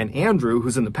lights, and Andrew,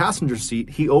 who's in the passenger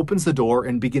seat, he opens the door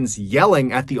and begins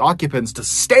yelling at the occupants to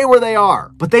stay where they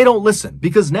are. But they don't listen,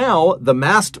 because now the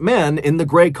masked men in the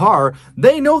gray car,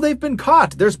 they know they've been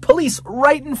caught. There's police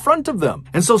right in front of them.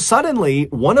 And so suddenly,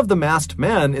 one of the masked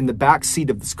men in the back seat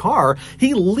of this car,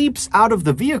 he leaps out of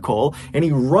the vehicle and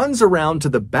he runs around to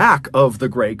the back of the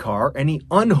gray car and he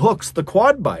unhooks the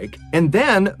quad bike. And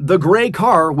then the gray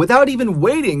car, without even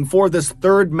waiting for this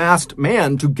third masked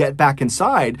man to get back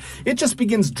inside, it just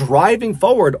begins driving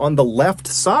forward on the left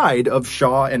side of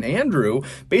Shaw and Andrew,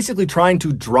 basically trying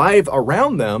to drive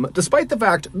around them, despite the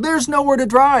fact there's nowhere to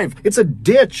drive. It's a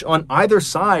ditch on either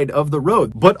side of the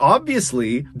road. But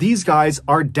obviously, these guys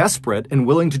are desperate and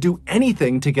willing to do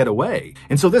anything to get away.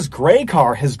 And so this gray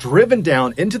car has driven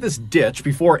down into this ditch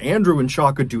before Andrew and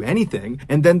Shaw could do anything.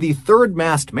 And then the third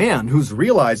masked man, who's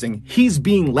realizing he's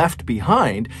being left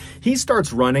behind, he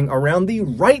starts running around the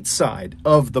right side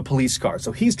of the police car.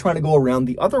 So he's trying to go around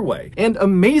the other way. And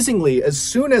amazingly, as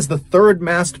soon as the third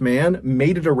masked man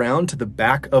made it around to the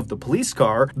back of the police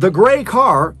car, the gray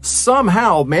car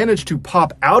somehow managed to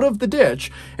pop out of the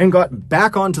ditch and got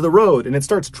back onto the road, and it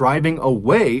starts driving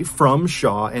away from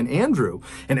Shaw and Andrew.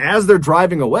 And as they're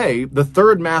driving away, the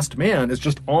third masked man is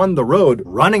just on the road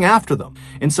running after them.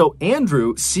 And so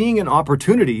Andrew, seeing an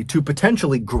opportunity to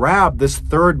potentially grab this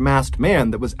third masked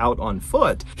man that was out on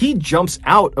foot, he jumps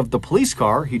out of the police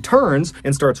car, he turns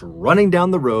and starts running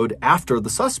down the road after the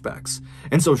suspects.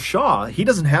 And so Shaw, he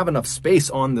doesn't have enough space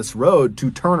on this road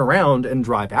to turn around and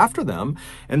drive after them.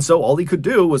 And so all he could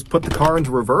do was put the car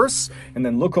into reverse and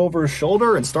then look over his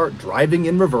shoulder and start driving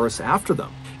in reverse after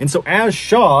them. And so as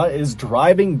Shaw is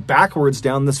driving backwards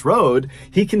down this road,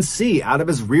 he can see out of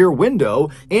his rear window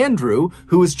Andrew,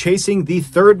 who is chasing the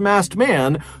third masked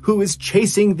man, who is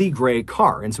chasing the gray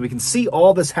car. And so we can see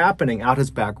all this happening out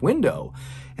his back window.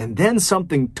 And then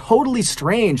something totally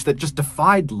strange that just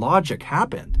defied logic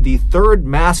happened. The third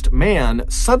masked man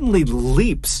suddenly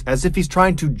leaps as if he's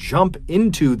trying to jump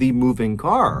into the moving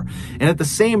car. And at the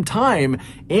same time,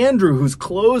 Andrew, who's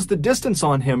closed the distance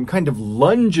on him, kind of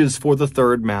lunges for the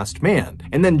third masked man.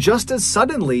 And then just as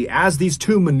suddenly as these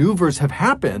two maneuvers have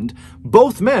happened,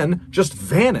 both men just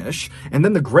vanish, and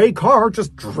then the gray car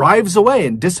just drives away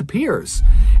and disappears.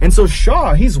 And so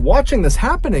Shaw, he's watching this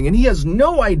happening, and he has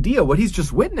no idea what he's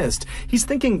just witnessed. He's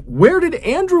thinking, where did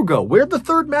Andrew go? Where'd the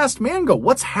third masked man go?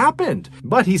 What's happened?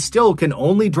 But he still can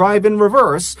only drive in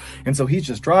reverse, and so he's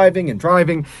just driving and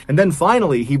driving, and then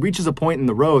finally he reaches a point in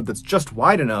the road that's just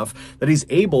wide enough that he's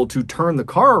able to turn the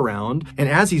car around, and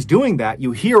as he's doing that,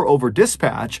 you hear over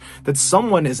dispatch that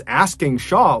someone is asking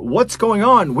Shaw, what's going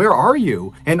on? Where are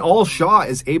you? And all Shaw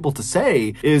is able to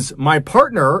say is, my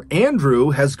partner, Andrew,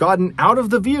 has gotten out of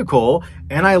the vehicle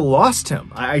and I lost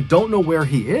him. I don't know where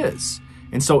he is.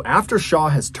 And so after Shaw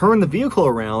has turned the vehicle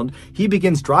around, he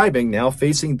begins driving, now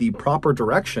facing the proper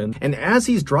direction. And as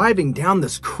he's driving down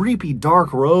this creepy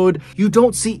dark road, you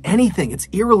don't see anything. It's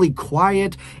eerily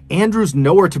quiet. Andrew's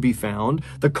nowhere to be found.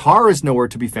 The car is nowhere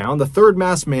to be found. The third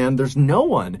masked man, there's no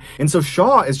one. And so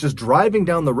Shaw is just driving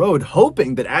down the road,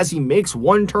 hoping that as he makes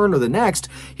one turn or the next,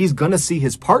 he's gonna see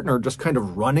his partner just kind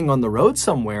of running on the road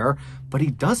somewhere, but he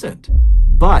doesn't.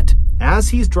 But as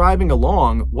he's driving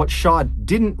along, what Shaw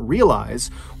didn't realize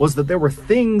was that there were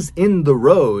things in the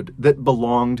road that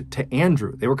belonged to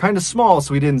Andrew. They were kind of small,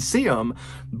 so he didn't see them,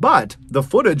 but the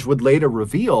footage would later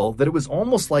reveal that it was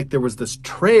almost like there was this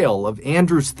trail of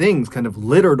Andrew's things kind of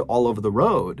littered all over the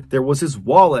road. There was his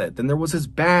wallet, then there was his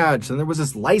badge, then there was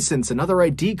his license and other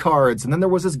ID cards, and then there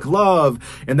was his glove,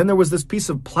 and then there was this piece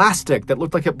of plastic that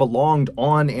looked like it belonged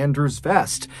on Andrew's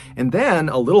vest. And then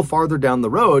a little farther down the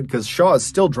road, because Shaw is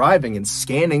still driving and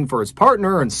scanning for his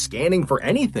partner and scanning for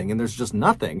anything, and there's just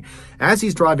nothing. As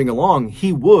he's driving along,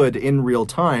 he would, in real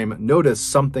time, notice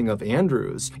something of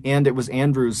Andrew's, and it was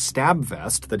Andrew's stab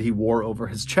vest that he wore over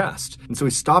his chest. And so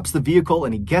he stops the vehicle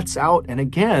and he gets out, and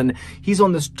again, he's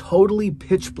on this totally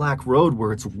pitch black road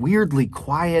where it's weirdly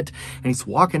quiet, and he's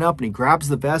walking up and he grabs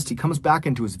the vest, he comes back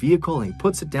into his vehicle and he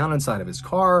puts it down inside of his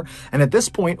car, and at this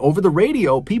point, over the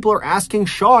radio, people are asking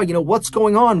Shaw, you know, what's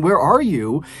going on? Where are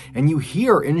you? And you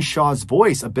hear in Shaw's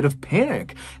voice a bit of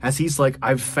panic as he's like,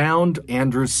 I've found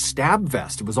Andrew's stab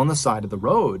vest. It was on the side of the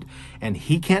road. And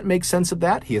he can't make sense of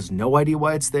that. He has no idea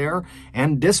why it's there.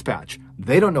 And dispatch,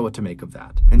 they don't know what to make of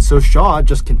that. And so Shaw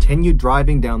just continued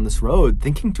driving down this road,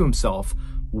 thinking to himself,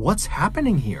 what's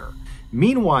happening here?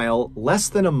 Meanwhile, less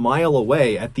than a mile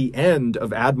away at the end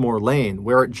of Admore Lane,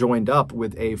 where it joined up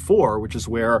with A4, which is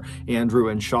where Andrew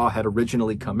and Shaw had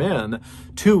originally come in,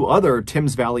 two other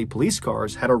Thames Valley police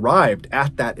cars had arrived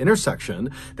at that intersection.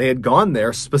 They had gone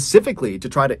there specifically to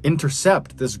try to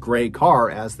intercept this gray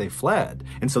car as they fled.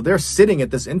 And so they're sitting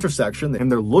at this intersection and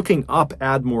they're looking up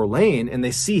Admore Lane and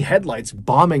they see headlights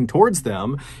bombing towards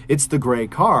them. It's the gray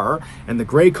car, and the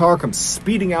gray car comes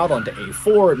speeding out onto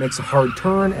A4. It makes a hard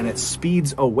turn and it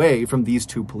speeds away from these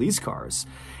two police cars.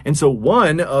 And so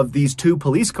one of these two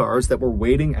police cars that were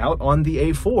waiting out on the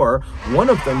A4, one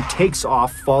of them takes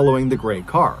off following the gray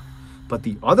car. But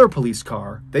the other police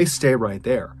car, they stay right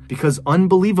there because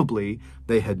unbelievably,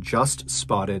 they had just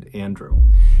spotted Andrew.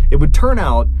 It would turn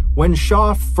out when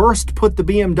Shaw first put the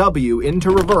BMW into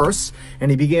reverse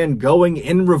and he began going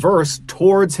in reverse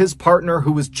towards his partner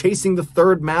who was chasing the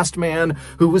third masked man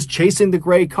who was chasing the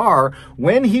gray car,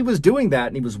 when he was doing that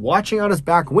and he was watching out his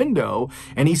back window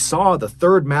and he saw the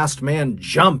third masked man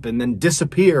jump and then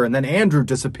disappear and then Andrew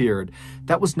disappeared,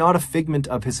 that was not a figment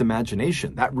of his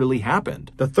imagination. That really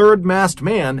happened. The third masked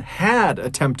man had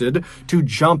attempted to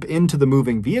jump into the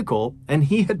moving vehicle and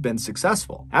he had been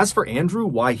successful. As for Andrew,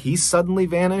 why he suddenly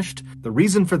vanished, the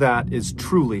reason for that is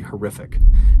truly horrific.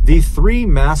 The three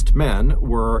masked men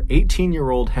were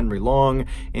 18-year-old Henry Long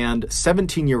and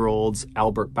 17-year-olds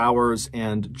Albert Bowers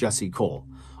and Jesse Cole.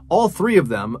 All three of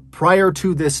them, prior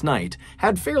to this night,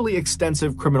 had fairly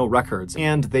extensive criminal records,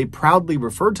 and they proudly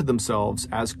referred to themselves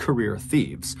as career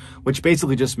thieves, which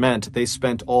basically just meant they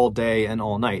spent all day and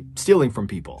all night stealing from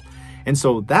people. And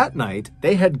so that night,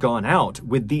 they had gone out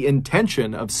with the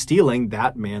intention of stealing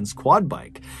that man's quad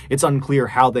bike. It's unclear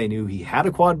how they knew he had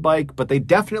a quad bike, but they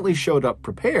definitely showed up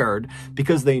prepared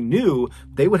because they knew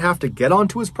they would have to get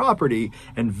onto his property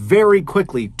and very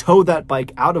quickly tow that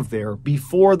bike out of there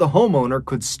before the homeowner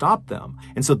could stop them.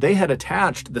 And so they had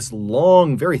attached this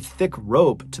long, very thick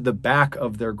rope to the back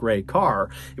of their gray car.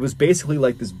 It was basically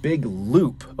like this big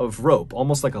loop of rope,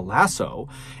 almost like a lasso.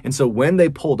 And so when they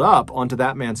pulled up onto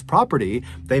that man's property,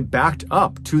 they backed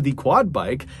up to the quad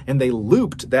bike and they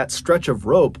looped that stretch of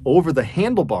rope over the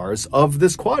handlebars of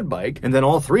this quad bike. And then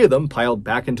all three of them piled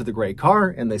back into the gray car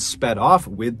and they sped off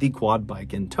with the quad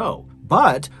bike in tow.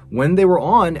 But when they were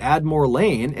on Admore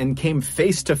Lane and came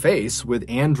face to face with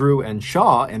Andrew and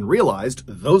Shaw and realized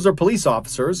those are police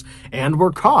officers and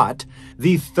were caught,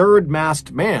 the third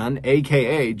masked man,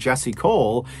 aka Jesse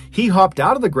Cole, he hopped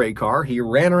out of the gray car, he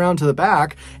ran around to the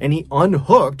back, and he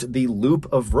unhooked the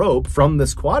loop of rope from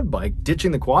this quad bike,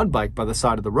 ditching the quad bike by the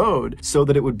side of the road so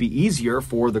that it would be easier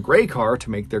for the gray car to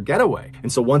make their getaway.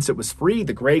 And so once it was free,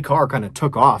 the gray car kind of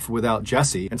took off without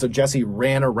Jesse, and so Jesse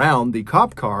ran around the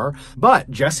cop car.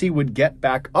 But Jesse would get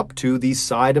back up to the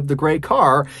side of the gray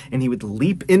car and he would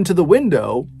leap into the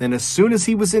window. And as soon as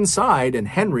he was inside, and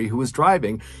Henry, who was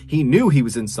driving, he knew he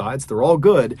was inside, so they're all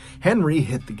good, Henry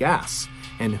hit the gas.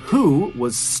 And who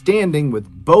was standing with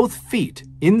both feet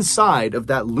inside of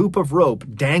that loop of rope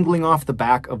dangling off the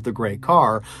back of the gray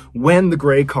car when the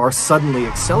gray car suddenly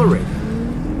accelerated?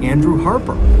 Andrew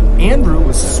Harper. Andrew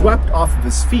was swept off of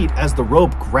his feet as the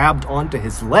rope grabbed onto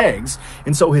his legs,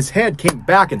 and so his head came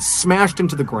back and smashed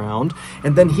into the ground,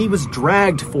 and then he was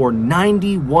dragged for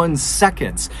 91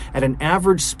 seconds at an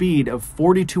average speed of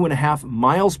 42.5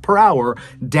 miles per hour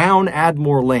down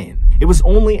Admore Lane. It was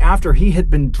only after he had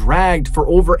been dragged for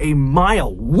over a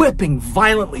mile, whipping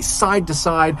violently side to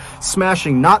side,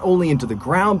 smashing not only into the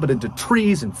ground, but into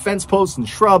trees and fence posts and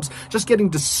shrubs, just getting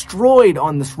destroyed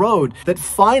on this road, that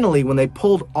finally, when they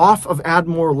pulled off of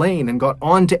Admore Lane and got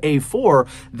onto A4,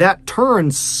 that turn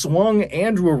swung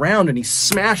Andrew around and he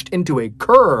smashed into a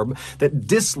curb that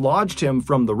dislodged him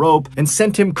from the rope and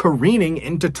sent him careening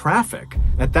into traffic.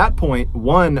 At that point,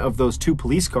 one of those two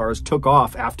police cars took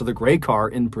off after the gray car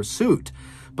in pursuit.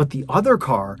 But the other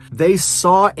car, they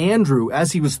saw Andrew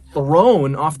as he was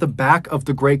thrown off the back of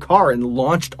the gray car and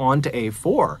launched onto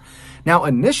A4. Now,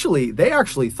 initially, they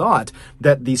actually thought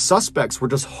that the suspects were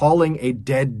just hauling a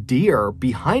dead deer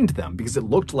behind them because it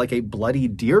looked like a bloody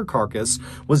deer carcass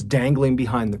was dangling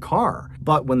behind the car.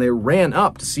 But when they ran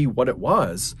up to see what it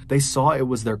was, they saw it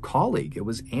was their colleague. It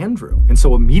was Andrew. And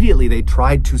so immediately they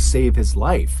tried to save his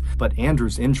life. But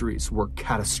Andrew's injuries were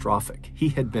catastrophic. He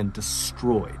had been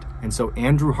destroyed. And so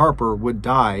Andrew Harper would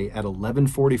die at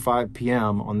 11:45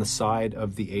 p.m. on the side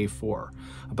of the A4,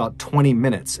 about 20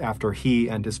 minutes after he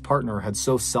and his partner had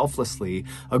so selflessly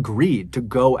agreed to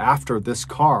go after this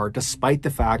car despite the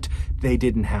fact they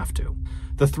didn't have to.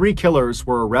 The three killers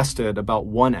were arrested about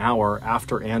 1 hour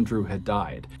after Andrew had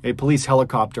died. A police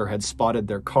helicopter had spotted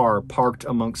their car parked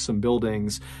amongst some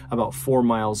buildings about 4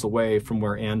 miles away from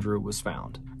where Andrew was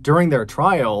found. During their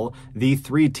trial, the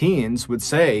three teens would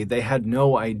say they had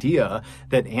no idea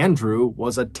that Andrew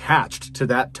was attached to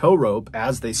that tow rope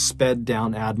as they sped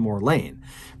down Admore Lane.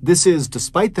 This is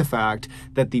despite the fact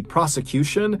that the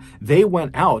prosecution, they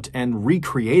went out and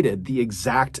recreated the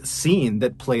exact scene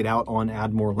that played out on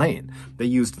Admore Lane. They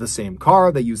used the same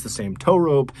car, they used the same tow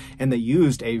rope, and they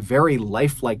used a very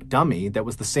lifelike dummy that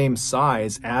was the same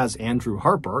size as Andrew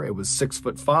Harper. It was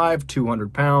 6'5",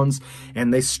 200 pounds,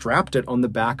 and they strapped it on the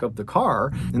back of the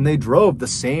car, and they drove the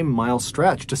same mile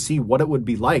stretch to see what it would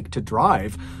be like to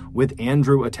drive with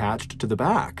Andrew attached to the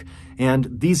back.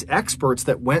 And these experts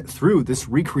that went through this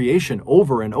recreation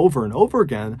over and over and over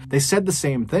again, they said the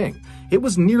same thing. It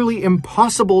was nearly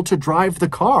impossible to drive the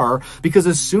car because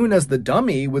as soon as the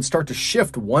dummy would start to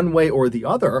shift one way or the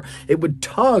other, it would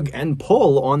tug and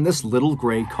pull on this little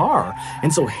gray car.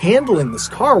 And so handling this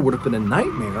car would have been a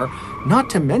nightmare, not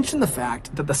to mention the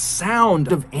fact that the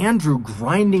sound of Andrew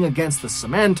grinding against the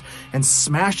cement and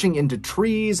smashing into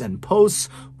trees and posts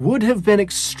would have been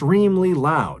extremely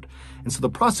loud. And so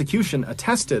the prosecution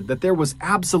attested that there was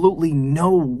absolutely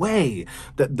no way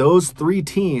that those 3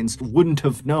 teens wouldn't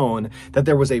have known that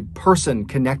there was a person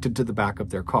connected to the back of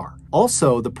their car.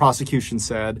 Also, the prosecution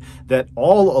said that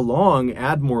all along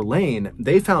Admore Lane,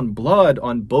 they found blood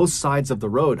on both sides of the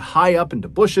road, high up into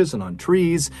bushes and on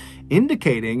trees,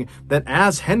 indicating that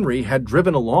as Henry had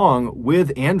driven along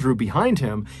with Andrew behind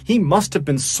him, he must have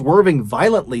been swerving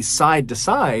violently side to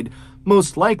side,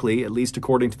 most likely, at least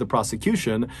according to the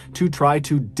prosecution, to try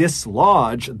to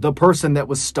dislodge the person that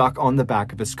was stuck on the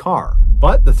back of his car.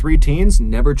 But the 3 teens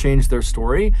never changed their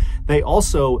story. They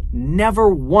also never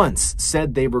once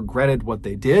said they regretted what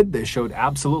they did. They showed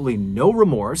absolutely no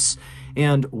remorse.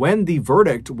 And when the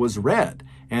verdict was read,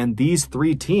 and these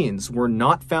 3 teens were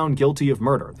not found guilty of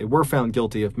murder. They were found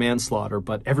guilty of manslaughter,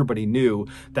 but everybody knew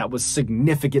that was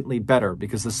significantly better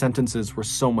because the sentences were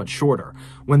so much shorter.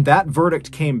 When that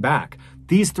verdict came back,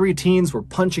 these 3 teens were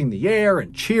punching the air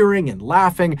and cheering and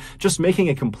laughing, just making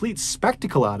a complete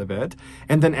spectacle out of it.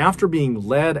 And then after being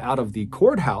led out of the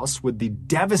courthouse with the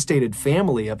devastated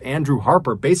family of Andrew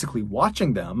Harper basically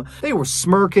watching them, they were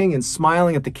smirking and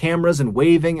smiling at the cameras and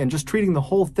waving and just treating the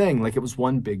whole thing like it was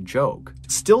one big joke.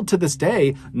 Still to this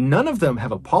day, none of them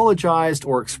have apologized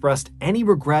or expressed any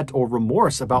regret or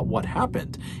remorse about what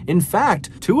happened. In fact,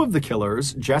 2 of the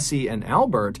killers, Jesse and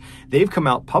Albert, they've come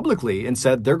out publicly and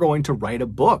said they're going to write a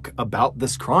book about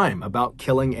this crime, about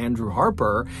killing Andrew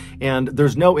Harper, and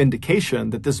there's no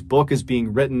indication that this book is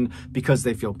being written because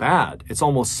they feel bad. It's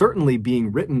almost certainly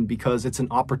being written because it's an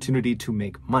opportunity to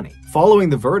make money. Following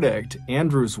the verdict,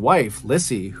 Andrew's wife,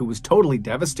 Lissy, who was totally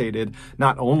devastated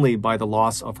not only by the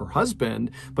loss of her husband,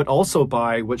 but also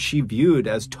by what she viewed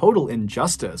as total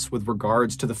injustice with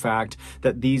regards to the fact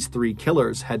that these 3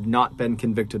 killers had not been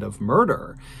convicted of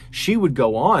murder, she would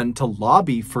go on to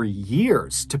lobby for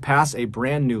years to pass a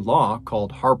brand new law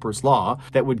called Harper's Law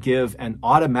that would give an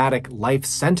automatic life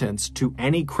sentence to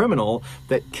any criminal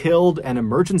that killed an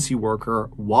emergency worker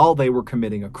while they were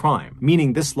committing a crime,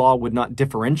 meaning this law would not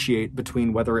differentiate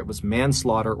between whether it was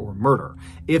manslaughter or murder.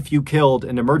 If you killed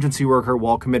an emergency worker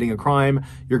while committing a crime,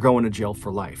 you're going to jail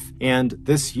for life. And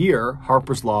this year,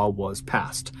 Harper's Law was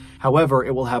passed. However,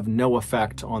 it will have no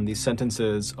effect on the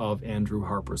sentences of Andrew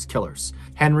Harper's killers.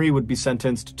 Henry would be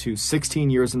sentenced to 16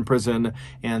 years in prison,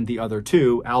 and the other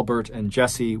 2, Albert and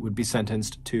Jesse, would be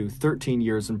sentenced to 13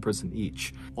 years in prison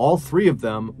each. All 3 of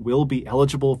them will be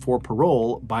eligible for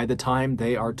parole by the time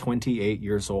they are 28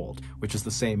 years old, which is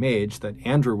the same age that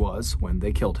Andrew was when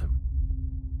they killed him.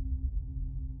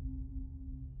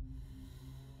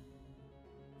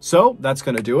 So that's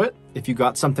going to do it. If you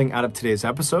got something out of today's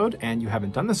episode and you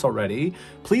haven't done this already,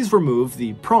 please remove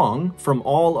the prong from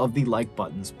all of the like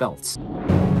button's belts.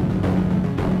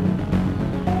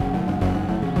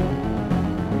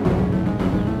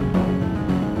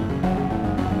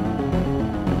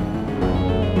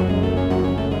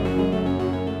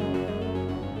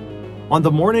 On the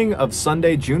morning of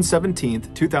Sunday, June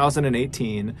 17th,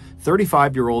 2018,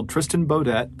 35-year-old Tristan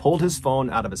Baudet pulled his phone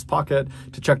out of his pocket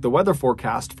to check the weather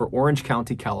forecast for Orange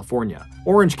County, California.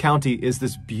 Orange County is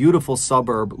this beautiful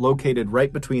suburb located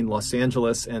right between Los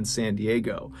Angeles and San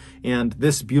Diego. And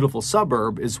this beautiful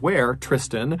suburb is where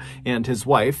Tristan and his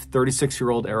wife,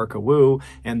 36-year-old Erica Wu,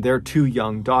 and their 2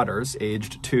 young daughters,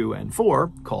 aged 2 and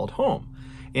 4, called home.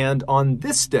 And on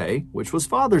this day, which was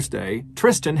Father's Day,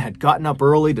 Tristan had gotten up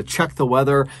early to check the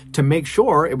weather to make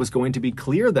sure it was going to be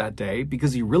clear that day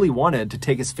because he really wanted to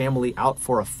take his family out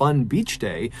for a fun beach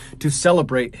day to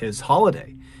celebrate his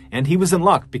holiday. And he was in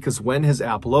luck because when his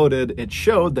app loaded, it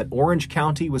showed that Orange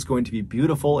County was going to be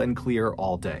beautiful and clear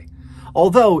all day.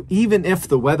 Although, even if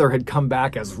the weather had come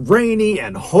back as rainy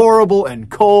and horrible and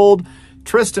cold,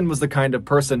 Tristan was the kind of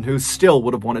person who still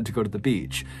would have wanted to go to the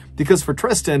beach. Because for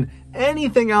Tristan,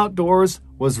 anything outdoors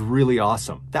was really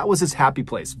awesome. That was his happy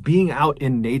place, being out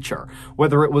in nature.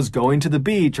 Whether it was going to the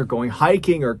beach or going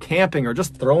hiking or camping or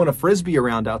just throwing a frisbee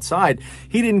around outside,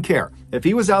 he didn't care. If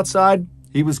he was outside,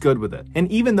 He was good with it. And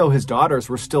even though his daughters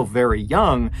were still very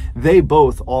young, they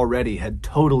both already had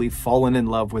totally fallen in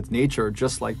love with nature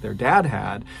just like their dad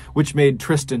had, which made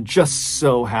Tristan just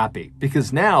so happy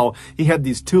because now he had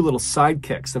these two little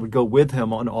sidekicks that would go with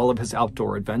him on all of his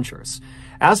outdoor adventures.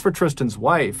 As for Tristan's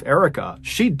wife, Erica,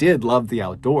 she did love the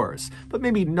outdoors, but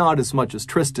maybe not as much as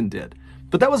Tristan did.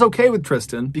 But that was okay with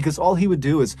Tristan because all he would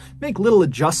do is make little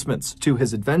adjustments to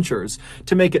his adventures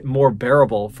to make it more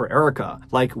bearable for Erica.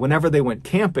 Like whenever they went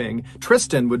camping,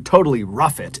 Tristan would totally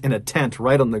rough it in a tent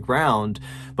right on the ground,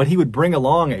 but he would bring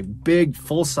along a big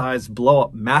full-size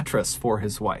blow-up mattress for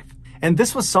his wife. And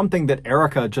this was something that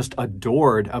Erica just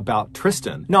adored about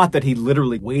Tristan. Not that he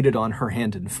literally waited on her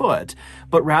hand and foot,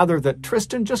 but rather that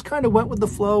Tristan just kind of went with the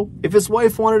flow. If his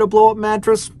wife wanted a blow-up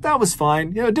mattress, that was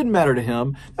fine. You know, it didn't matter to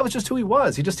him. That was just who he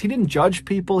was. He didn't judge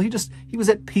people. He was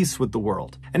at peace with the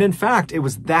world. And in fact, it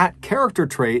was that character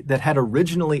trait that had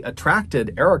originally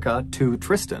attracted Erica to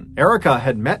Tristan. Erica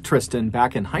had met Tristan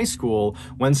back in high school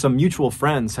when some mutual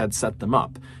friends had set them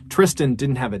up. Tristan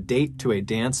didn't have a date to a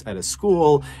dance at his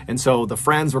school, and so the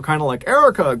friends were kind of like,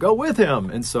 Erica, go with him.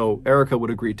 And so Erica would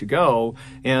agree to go.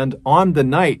 And on the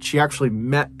night, she actually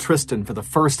met Tristan for the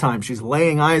first time. She's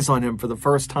laying eyes on him for the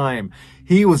first time.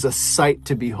 He was a sight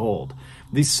to behold.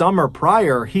 The summer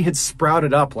prior, he had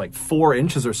sprouted up like 4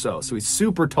 inches or so. So he's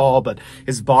super tall, but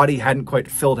his body hadn't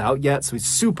quite filled out yet. So he's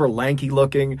super lanky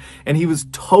looking, and he was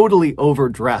totally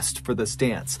overdressed for this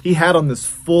dance. He had on this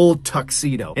full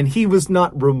tuxedo, and he was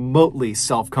not remotely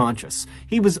self-conscious.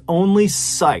 He was only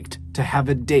psyched to have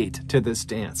a date to this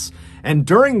dance. And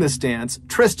during this dance,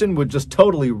 Tristan would just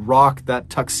totally rock that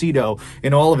tuxedo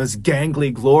in all of his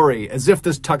gangly glory, as if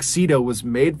this tuxedo was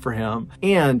made for him.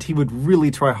 And he would really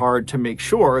try hard to make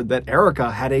sure that Erica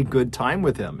had a good time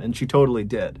with him, and she totally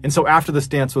did. And so after this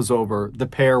dance was over, the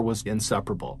pair was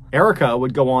inseparable. Erica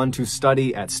would go on to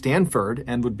study at Stanford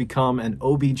and would become an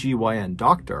OBGYN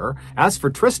doctor. As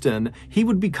for Tristan, he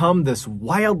would become this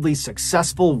wildly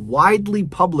successful, widely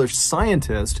published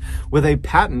scientist with a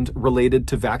patent related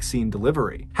to vaccine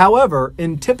delivery. However,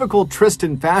 in typical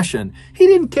Tristan fashion, he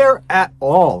didn't care at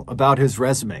all about his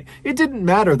resume. It didn't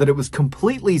matter that it was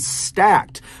completely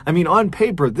stacked. I mean, on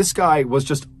paper, this guy was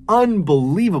just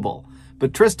unbelievable.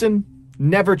 But Tristan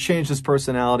never changed his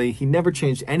personality. He never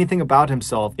changed anything about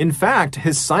himself. In fact,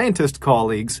 his scientist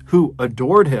colleagues who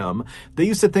adored him, they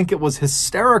used to think it was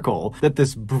hysterical that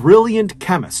this brilliant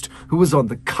chemist who was on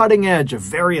the cutting edge of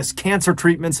various cancer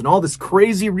treatments and all this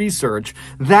crazy research,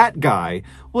 that guy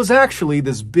was actually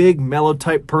this big mellow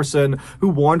type person who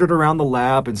wandered around the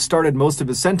lab and started most of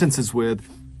his sentences with,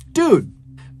 "Dude."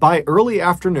 By early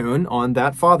afternoon on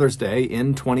that Father's Day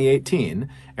in 2018,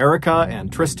 Erica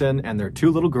and Tristan and their 2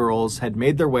 little girls had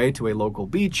made their way to a local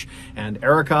beach, and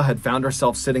Erica had found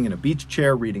herself sitting in a beach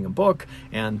chair reading a book,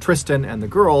 and Tristan and the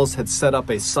girls had set up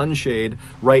a sunshade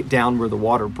right down where the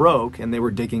water broke, and they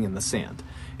were digging in the sand.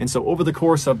 And so over the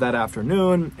course of that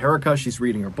afternoon, Erica, she's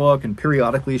reading her book, and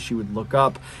periodically she would look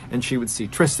up and she would see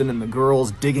Tristan and the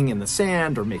girls digging in the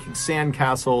sand or making sand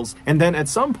castles. And then at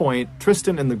some point,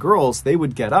 Tristan and the girls, they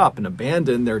would get up and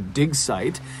abandon their dig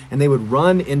site, and they would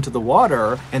run into the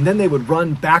water, and then they would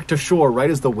run back to shore right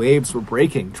as the waves were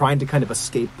breaking, trying to kind of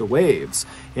escape the waves.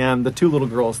 And the 2 little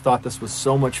girls thought this was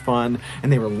so much fun,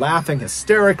 and they were laughing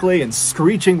hysterically and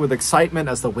screeching with excitement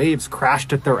as the waves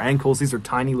crashed at their ankles. These are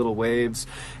tiny little waves.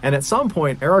 And at some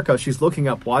point, Erica, she's looking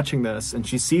up watching this, and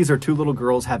she sees her 2 little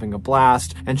girls having a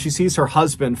blast, and she sees her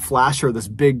husband flash her this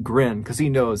big grin because he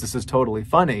knows this is totally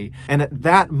funny. And at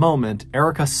that moment,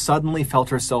 Erica suddenly felt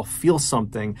herself feel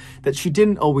something that she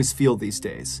didn't always feel these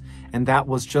days, and that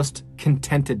was just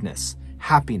contentedness.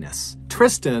 Happiness.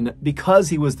 Tristan, because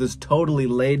he was this totally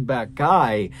laid-back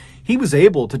guy, he was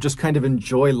able to just kind of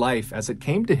enjoy life as it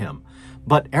came to him.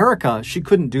 But Erica, she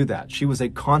couldn't do that. She was a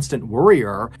constant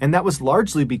worrier, and that was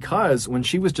largely because when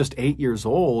she was just 8 years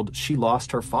old, she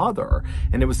lost her father.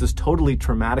 And it was this totally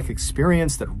traumatic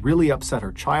experience that really upset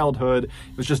her childhood.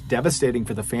 It was just devastating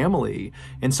for the family.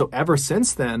 And so ever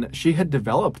since then, she had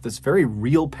developed this very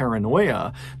real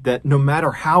paranoia that no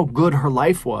matter how good her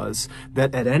life was,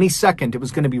 that at any second it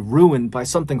was going to be ruined by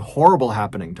something horrible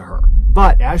happening to her.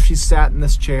 But as she sat in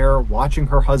this chair, watching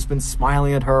her husband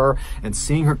smiling at her and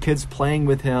seeing her kids playing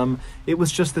with him, it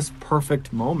was just this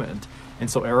perfect moment. And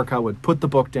so Erica would put the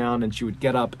book down and she would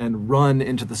get up and run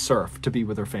into the surf to be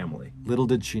with her family. Little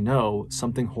did she know,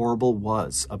 something horrible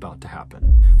was about to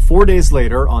happen. 4 days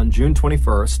later, on June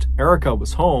 21st, Erica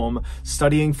was home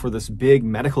studying for this big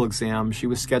medical exam she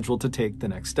was scheduled to take the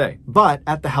next day. But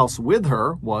at the house with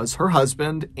her was her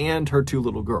husband and her 2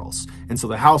 little girls. And so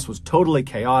the house was totally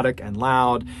chaotic and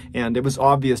loud, and it was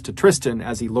obvious to Tristan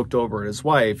as he looked over at his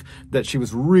wife that she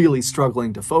was really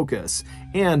struggling to focus.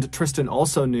 And Tristan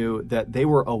also knew that they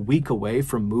were a week away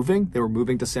from moving. They were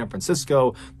moving to San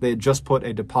Francisco. They had just put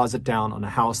a deposit down on a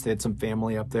house. They had some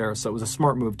family up there, so it was a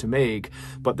smart move to make.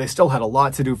 But they still had a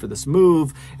lot to do for this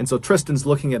move. And so Tristan's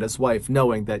looking at his wife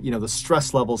knowing that, the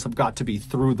stress levels have got to be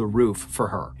through the roof for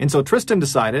her. And so Tristan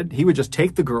decided he would just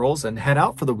take the girls and head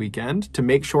out for the weekend to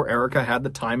make sure Erica had the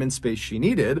time and space she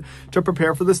needed to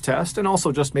prepare for this test, and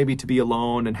also just maybe to be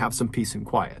alone and have some peace and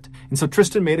quiet. And so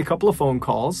Tristan made a couple of phone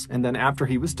calls, and then after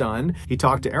he was done, he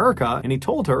talked to Erica and he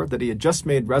told her that he had just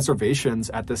made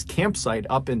reservations at this campsite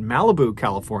up in Malibu,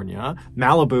 California.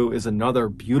 Malibu is another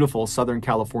beautiful Southern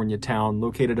California town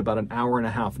located about an hour and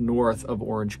a half north of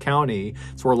Orange County.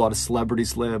 It's where a lot of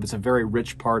celebrities live. It's a very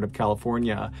rich part of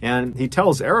California. And he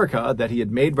tells Erica that he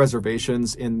had made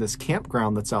reservations in this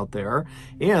campground that's out there,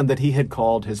 and that he had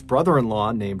called his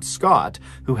brother-in-law named Scott,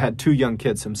 who had 2 young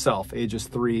kids himself, ages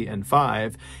 3 and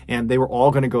 5, and they were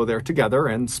all going to go there together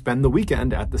and spend the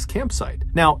weekend at this campsite.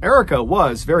 Now, Erica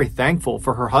was very thankful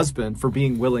for her husband for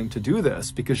being willing to do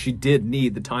this because she did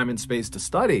need the time and space to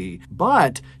study,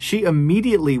 but she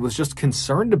immediately was just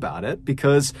concerned about it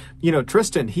because,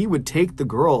 Tristan, he would take the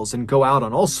girls and go out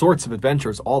on all sorts of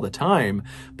adventures all the time,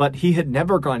 but he had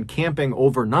never gone camping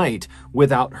overnight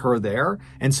without her there,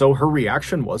 and so her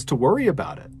reaction was to worry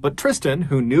about it. But Tristan,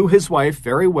 who knew his wife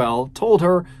very well, told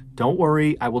her, "Don't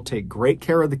worry, I will take great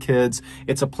care of the kids.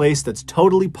 It's a place that's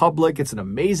totally public. It's an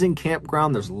amazing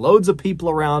campground. There's loads of people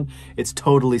around. It's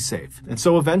totally safe." And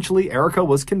so eventually Erica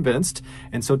was convinced.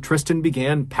 And so Tristan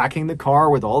began packing the car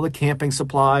with all the camping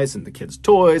supplies and the kids'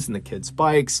 toys and the kids'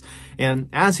 bikes. And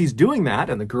as he's doing that,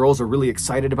 and the girls are really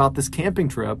excited about this camping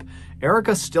trip,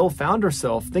 Erica still found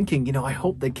herself thinking, I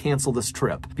hope they cancel this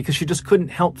trip, because she just couldn't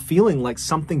help feeling like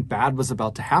something bad was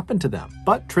about to happen to them.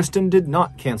 But Tristan did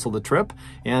not cancel the trip,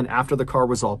 and after the car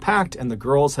was all packed and the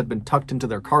girls had been tucked into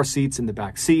their car seats in the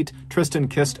back seat, Tristan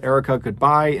kissed Erica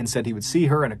goodbye and said he would see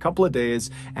her in a couple of days,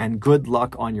 and good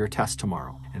luck on your test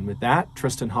tomorrow. And with that,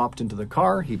 Tristan hopped into the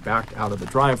car, he backed out of the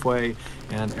driveway,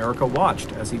 and Erica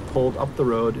watched as he pulled up the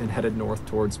road and headed north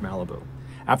towards Malibu.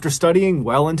 After studying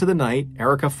well into the night,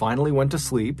 Erica finally went to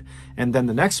sleep, and then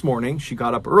the next morning she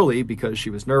got up early because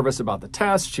she was nervous about the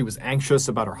test, she was anxious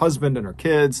about her husband and her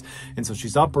kids, and so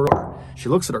she's up early. She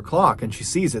looks at her clock and she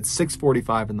sees it's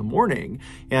 6:45 in the morning,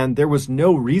 and there was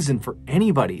no reason for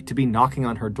anybody to be knocking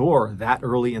on her door that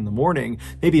early in the morning,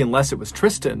 maybe unless it was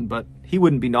Tristan, but he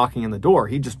wouldn't be knocking on the door,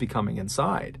 he'd just be coming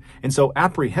inside. And so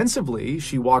apprehensively,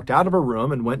 she walked out of her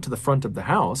room and went to the front of the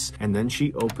house, and then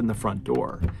she opened the front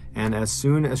door. And as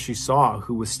soon as she saw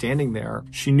who was standing there,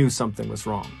 she knew something was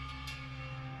wrong.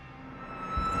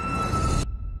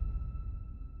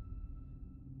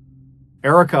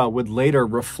 Erica would later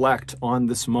reflect on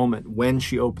this moment when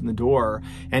she opened the door,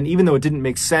 and even though it didn't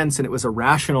make sense and it was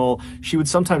irrational, she would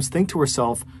sometimes think to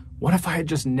herself, what if I had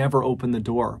just never opened the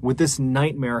door? Would this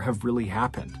nightmare have really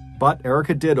happened? But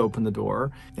Erica did open the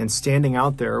door, and standing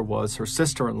out there was her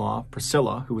sister-in-law,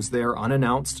 Priscilla, who was there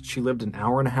unannounced. She lived an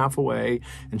hour and a half away,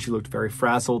 and she looked very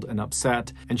frazzled and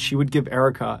upset, and she would give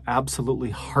Erica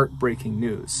absolutely heartbreaking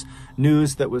news.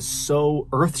 News that was so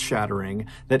earth-shattering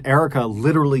that Erica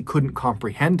literally couldn't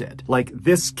comprehend it. Like,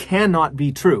 this cannot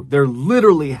be true. There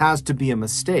literally has to be a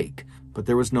mistake. But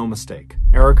there was no mistake.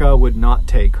 Erica would not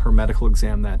take her medical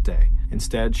exam that day.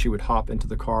 Instead, she would hop into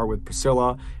the car with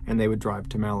Priscilla and they would drive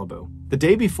to Malibu. The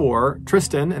day before,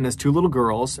 Tristan and his 2 little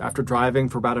girls, after driving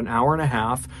for about an hour and a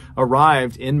half,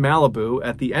 arrived in Malibu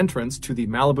at the entrance to the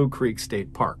Malibu Creek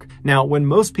State Park. Now, when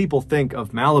most people think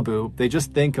of Malibu, they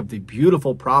just think of the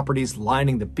beautiful properties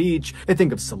lining the beach. They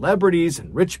think of celebrities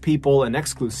and rich people and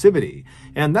exclusivity.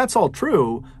 And that's all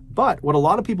true. But what a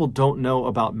lot of people don't know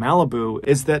about Malibu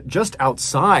is that just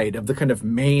outside of the kind of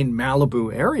main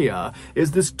Malibu area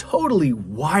is this totally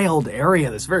wild area,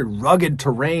 this very rugged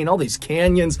terrain, all these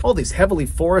canyons, all these heavily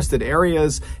forested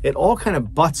areas. It all kind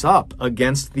of butts up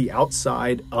against the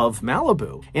outside of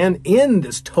Malibu. And in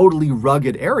this totally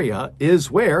rugged area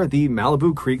is where the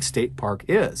Malibu Creek State Park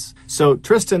is. So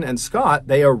Tristan and Scott,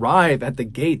 they arrive at the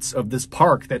gates of this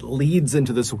park that leads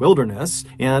into this wilderness,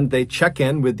 and they check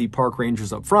in with the park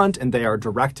rangers up front. front, and they are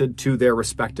directed to their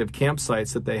respective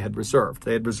campsites that they had reserved.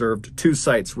 They had reserved 2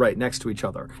 sites right next to each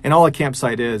other. And all a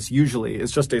campsite is, usually,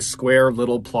 is just a square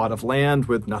little plot of land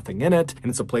with nothing in it,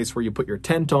 and it's a place where you put your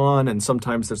tent on, and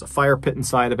sometimes there's a fire pit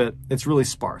inside of it. It's really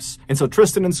sparse. And so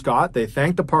Tristan and Scott, they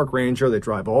thank the park ranger, they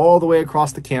drive all the way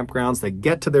across the campgrounds, they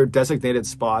get to their designated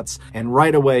spots, and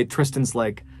right away, Tristan's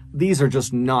like, these are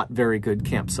just not very good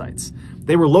campsites.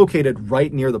 They were located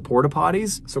right near the porta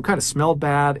potties, so it kind of smelled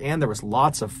bad, and there was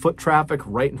lots of foot traffic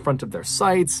right in front of their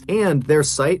sites, and their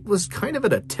site was kind of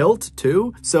at a tilt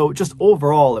too, so just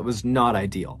overall it was not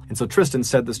ideal. And so Tristan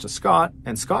said this to Scott,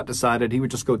 and Scott decided he would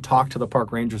just go talk to the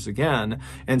park rangers again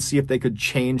and see if they could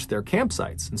change their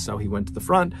campsites. And so he went to the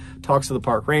front, talks to the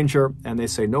park ranger, and they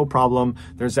say, no problem,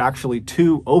 there's actually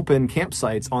 2 open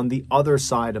campsites on the other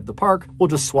side of the park, we'll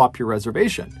just swap your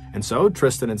reservation. And so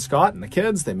Tristan and Scott and the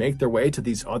kids, they make their way to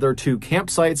these other 2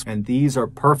 campsites, and these are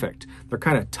perfect. They're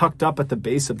kind of tucked up at the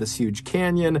base of this huge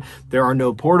canyon. There are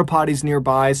no porta potties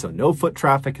nearby, so no foot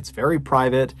traffic. It's very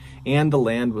private, and the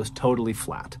land was totally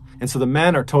flat. And so the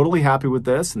men are totally happy with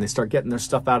this, and they start getting their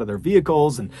stuff out of their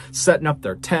vehicles and setting up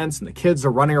their tents, and the kids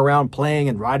are running around playing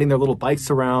and riding their little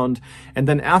bikes around. And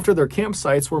then after their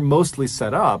campsites were mostly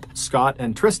set up, Scott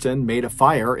and Tristan made a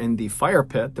fire in the fire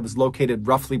pit that was located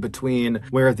roughly between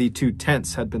where the 2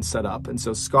 tents had been set up. And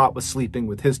so Scott was sleeping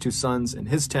with his 2 sons in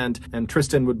his tent, and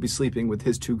Tristan would be sleeping with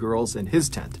his 2 girls in his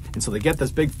tent. And so they get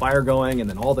this big fire going, and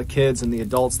then all the kids and the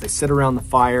adults, they sit around the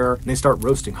fire, and they start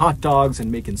roasting hot dogs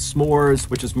and making s'mores,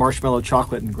 which is marshmallow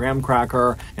chocolate and graham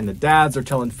cracker, and the dads are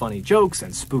telling funny jokes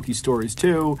and spooky stories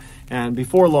too. And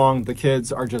before long, the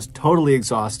kids are just totally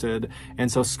exhausted, and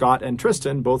so Scott and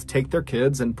Tristan both take their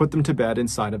kids and put them to bed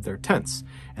inside of their tents.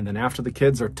 And then after the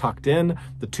kids are tucked in,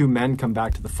 the 2 men come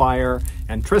back to the fire,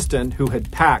 and Tristan, who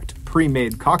had packed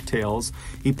pre-made cocktails,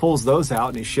 he pulls those out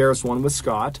and he shares one with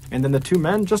Scott, and then the 2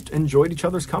 men just enjoyed each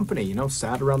other's company, you know,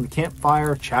 sat around the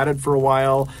campfire, chatted for a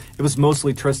while. It was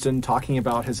mostly Tristan talking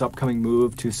about his upcoming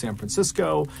move to San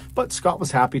Francisco, but Scott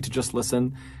was happy to just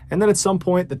listen. And then at some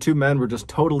point, the 2 men were just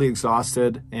totally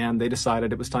exhausted, and they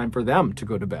decided it was time for them to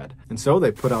go to bed. And so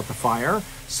they put out the fire.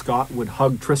 Scott would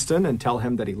hug Tristan and tell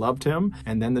him that he loved him,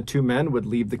 and then the 2 men would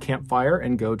leave the campfire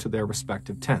and go to their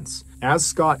respective tents. As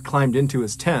Scott climbed into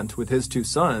his tent with his 2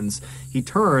 sons, he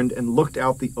turned and looked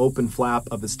out the open flap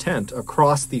of his tent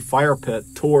across the fire pit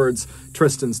towards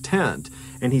Tristan's tent,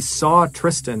 and he saw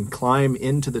Tristan climb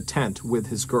into the tent with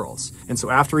his girls. And so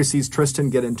after he sees Tristan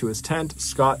get into his tent,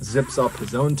 Scott zips up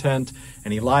his own tent,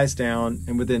 and he lies down,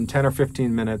 and within 10 or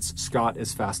 15 minutes, Scott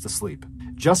is fast asleep.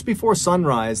 Just before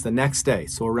sunrise the next day,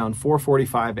 so around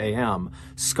 4:45 a.m.,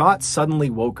 Scott suddenly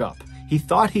woke up. He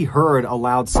thought he heard a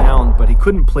loud sound, but he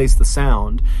couldn't place the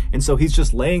sound. And so he's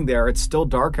just laying there. It's still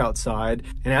dark outside.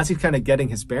 And as he's kind of getting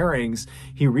his bearings,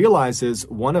 he realizes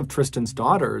one of Tristan's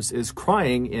daughters is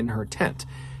crying in her tent.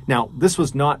 Now, this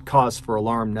was not cause for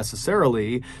alarm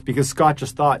necessarily, because Scott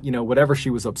just thought, you know, whatever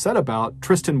she was upset about,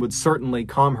 Tristan would certainly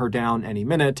calm her down any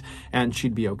minute, and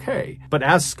she'd be okay. But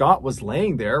as Scott was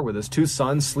laying there with his 2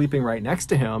 sons sleeping right next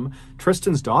to him,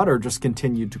 Tristan's daughter just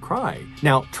continued to cry.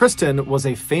 Now, Tristan was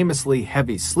a famously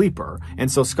heavy sleeper,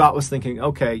 and so Scott was thinking,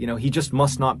 okay, you know, he just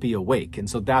must not be awake, and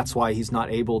so that's why he's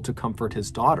not able to comfort his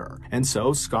daughter. And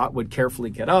so Scott would carefully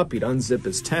get up, he'd unzip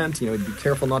his tent, you know, he'd be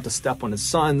careful not to step on his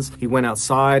sons. He went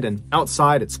outside, and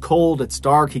outside it's cold, it's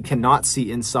dark, he cannot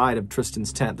see inside of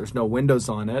Tristan's tent. There's no windows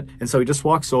on it. And so he just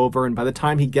walks over, and by the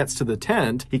time he gets to the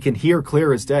tent, he can hear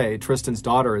clear as day Tristan's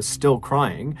daughter is still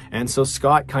crying. And so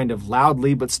Scott kind of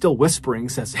loudly but still whispering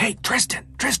says, "Hey, Tristan,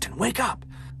 wake up."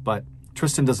 But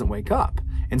Tristan doesn't wake up.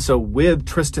 And so with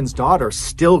Tristan's daughter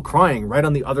still crying right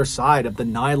on the other side of the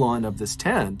nylon of this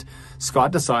tent,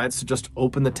 Scott decides to just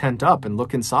open the tent up and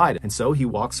look inside. And so he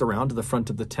walks around to the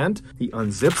front of the tent, he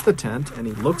unzips the tent, and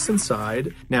he looks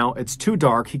inside. Now, it's too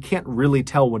dark, he can't really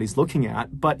tell what he's looking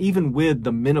at, but even with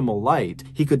the minimal light,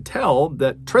 he could tell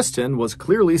that Tristan was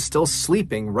clearly still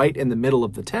sleeping right in the middle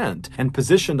of the tent, and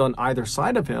positioned on either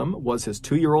side of him was his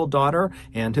 2-year-old daughter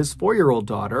and his 4-year-old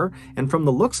daughter, and from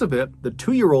the looks of it, the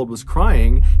 2-year-old was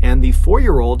crying, and the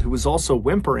 4-year-old, who was also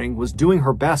whimpering, was doing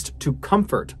her best to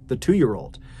comfort the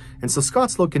 2-year-old. And so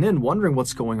Scott's looking in, wondering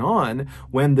what's going on,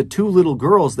 when the 2 little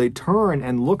girls, they turn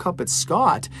and look up at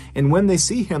Scott, and when they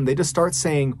see him, they just start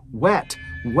saying, "Wet,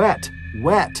 wet,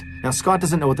 wet." Now, Scott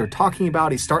doesn't know what they're talking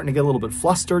about. He's starting to get a little bit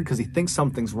flustered because he thinks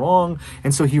something's wrong,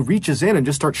 and so he reaches in and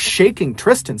just starts shaking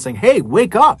Tristan, saying, "Hey,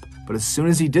 wake up!" But as soon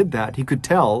as he did that, he could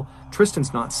tell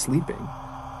Tristan's not sleeping.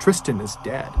 Tristan is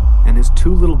dead, and his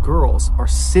 2 little girls are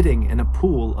sitting in a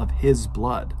pool of his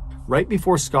blood. Right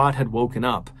before Scott had woken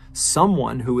up,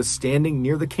 someone who was standing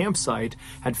near the campsite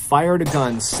had fired a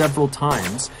gun several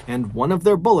times, and one of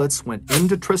their bullets went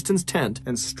into Tristan's tent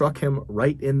and struck him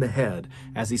right in the head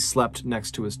as he slept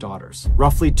next to his daughters.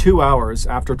 Roughly 2 hours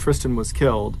after Tristan was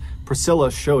killed,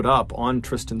 Priscilla showed up on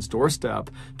Tristan's doorstep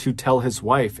to tell his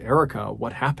wife, Erica,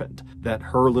 what happened, that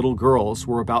her little girls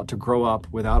were about to grow up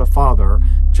without a father,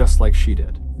 just like she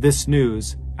did. This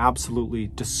news absolutely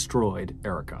destroyed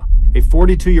Erica. A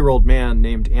 42-year-old man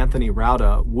named Anthony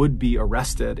Rauda would be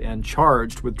arrested and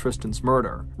charged with Tristan's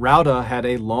murder. Rauda had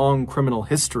a long criminal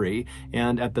history,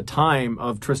 and at the time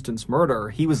of Tristan's murder,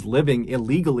 he was living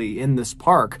illegally in this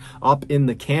park up in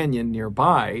the canyon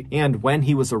nearby, and when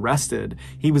he was arrested,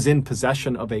 he was in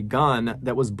possession of a gun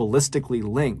that was ballistically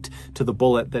linked to the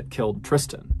bullet that killed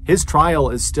Tristan. His trial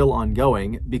is still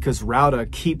ongoing because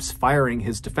Rauda keeps firing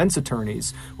his defense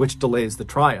attorneys, which delays the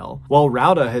trial. While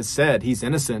Rauda has said he's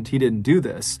innocent, he didn't do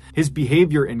this, his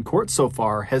behavior in court so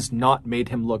far has not made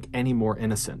him look any more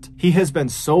innocent. He has been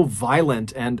so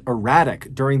violent and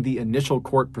erratic during the initial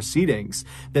court proceedings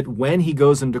that when he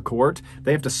goes into court,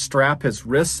 they have to strap his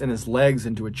wrists and his legs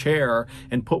into a chair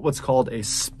and put what's called a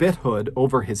spit hood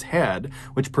over his head,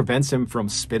 which prevents him from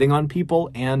spitting on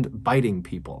people and biting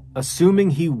people.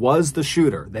 Assuming he was the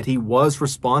shooter, that he was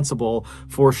responsible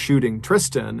for shooting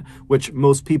Tristan, which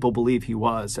most people believe he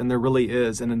was, and there really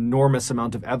is an enormous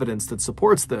amount of evidence that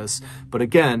supports this, but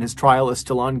again, his trial is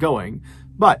still ongoing.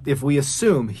 But if we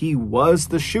assume he was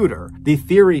the shooter, the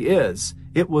theory is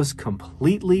it was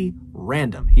completely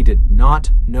random. He did not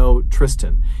know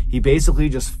Tristan. He basically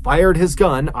just fired his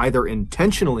gun either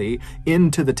intentionally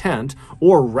into the tent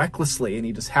or recklessly, and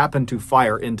he just happened to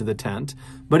fire into the tent.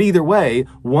 But either way,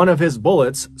 one of his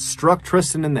bullets struck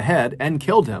Tristan in the head and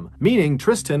killed him, meaning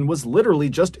Tristan was literally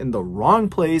just in the wrong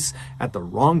place at the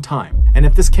wrong time. And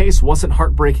if this case wasn't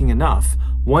heartbreaking enough,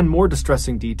 one more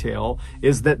distressing detail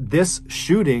is that this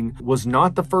shooting was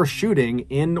not the first shooting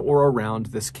in or around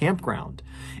this campground.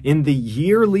 In the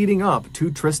year leading up to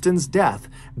Tristan's death,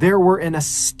 there were an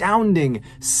astounding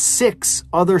 6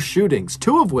 other shootings,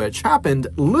 2 of which happened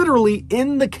literally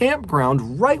in the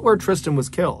campground right where Tristan was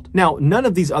killed. Now, none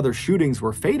of these other shootings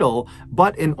were fatal,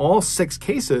 but in all 6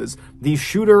 cases, the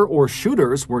shooter or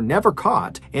shooters were never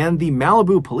caught, and the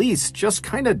Malibu police just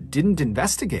kind of didn't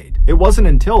investigate. It wasn't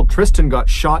until Tristan got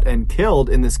shot and killed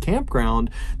in this campground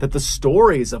that the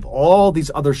stories of all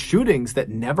these other shootings that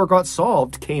never got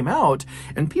solved came out,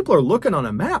 and people are looking on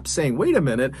a map saying, wait a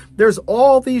minute, there's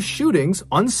all these shootings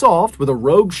unsolved with a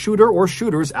rogue shooter or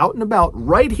shooters out and about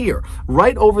right here,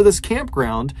 right over this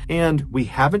campground, and we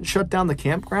haven't shut down the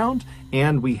campground,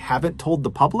 and we haven't told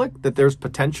the public that there's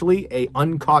potentially a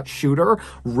uncaught shooter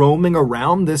roaming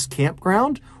around this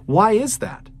campground? Why is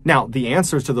that? Now, the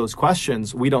answers to those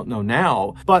questions we don't know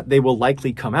now, but they will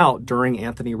likely come out during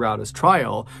Anthony Rauda's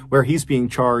trial, where he's being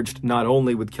charged not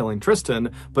only with killing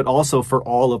Tristan, but also for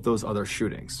all of those other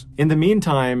shootings. In the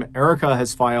meantime, Erica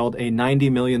has filed a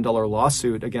 $90 million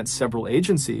lawsuit against several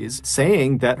agencies,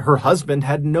 saying that her husband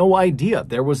had no idea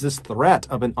there was this threat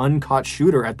of an uncaught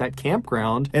shooter at that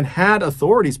campground, and had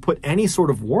authorities put any sort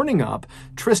of warning up,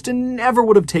 Tristan never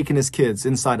would have taken his kids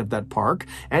inside of that park,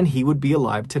 and he would be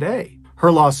alive today.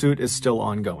 Her lawsuit is still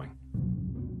ongoing.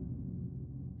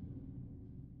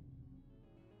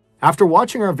 After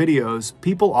watching our videos,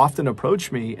 people often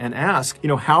approach me and ask,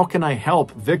 how can I help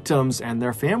victims and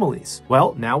their families?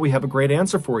 Well, now we have a great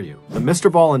answer for you. The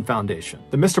MrBallen Foundation.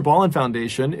 The MrBallen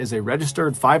Foundation is a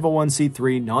registered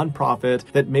 501c3 nonprofit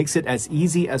that makes it as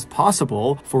easy as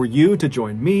possible for you to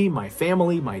join me, my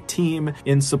family, my team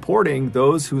in supporting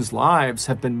those whose lives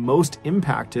have been most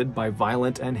impacted by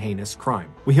violent and heinous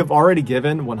crime. We have already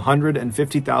given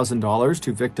 $150,000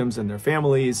 to victims and their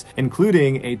families,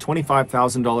 including a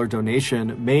 $25,000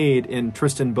 donation made in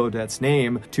Tristan Baudet's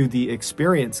name to the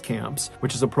Experience Camps,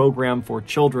 which is a program for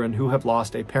children who have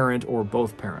lost a parent or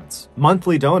both parents.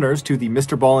 Monthly donors to the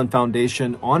MrBallen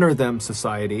Foundation Honor Them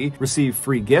Society receive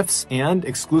free gifts and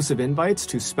exclusive invites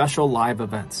to special live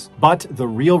events. But the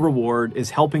real reward is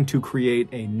helping to create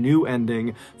a new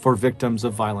ending for victims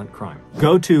of violent crime.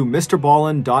 Go to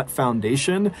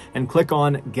MrBallen.Foundation and click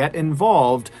on Get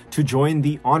Involved to join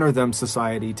the Honor Them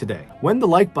Society today. When the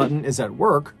like button is at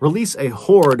work, release a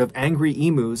horde of angry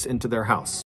emus into their house.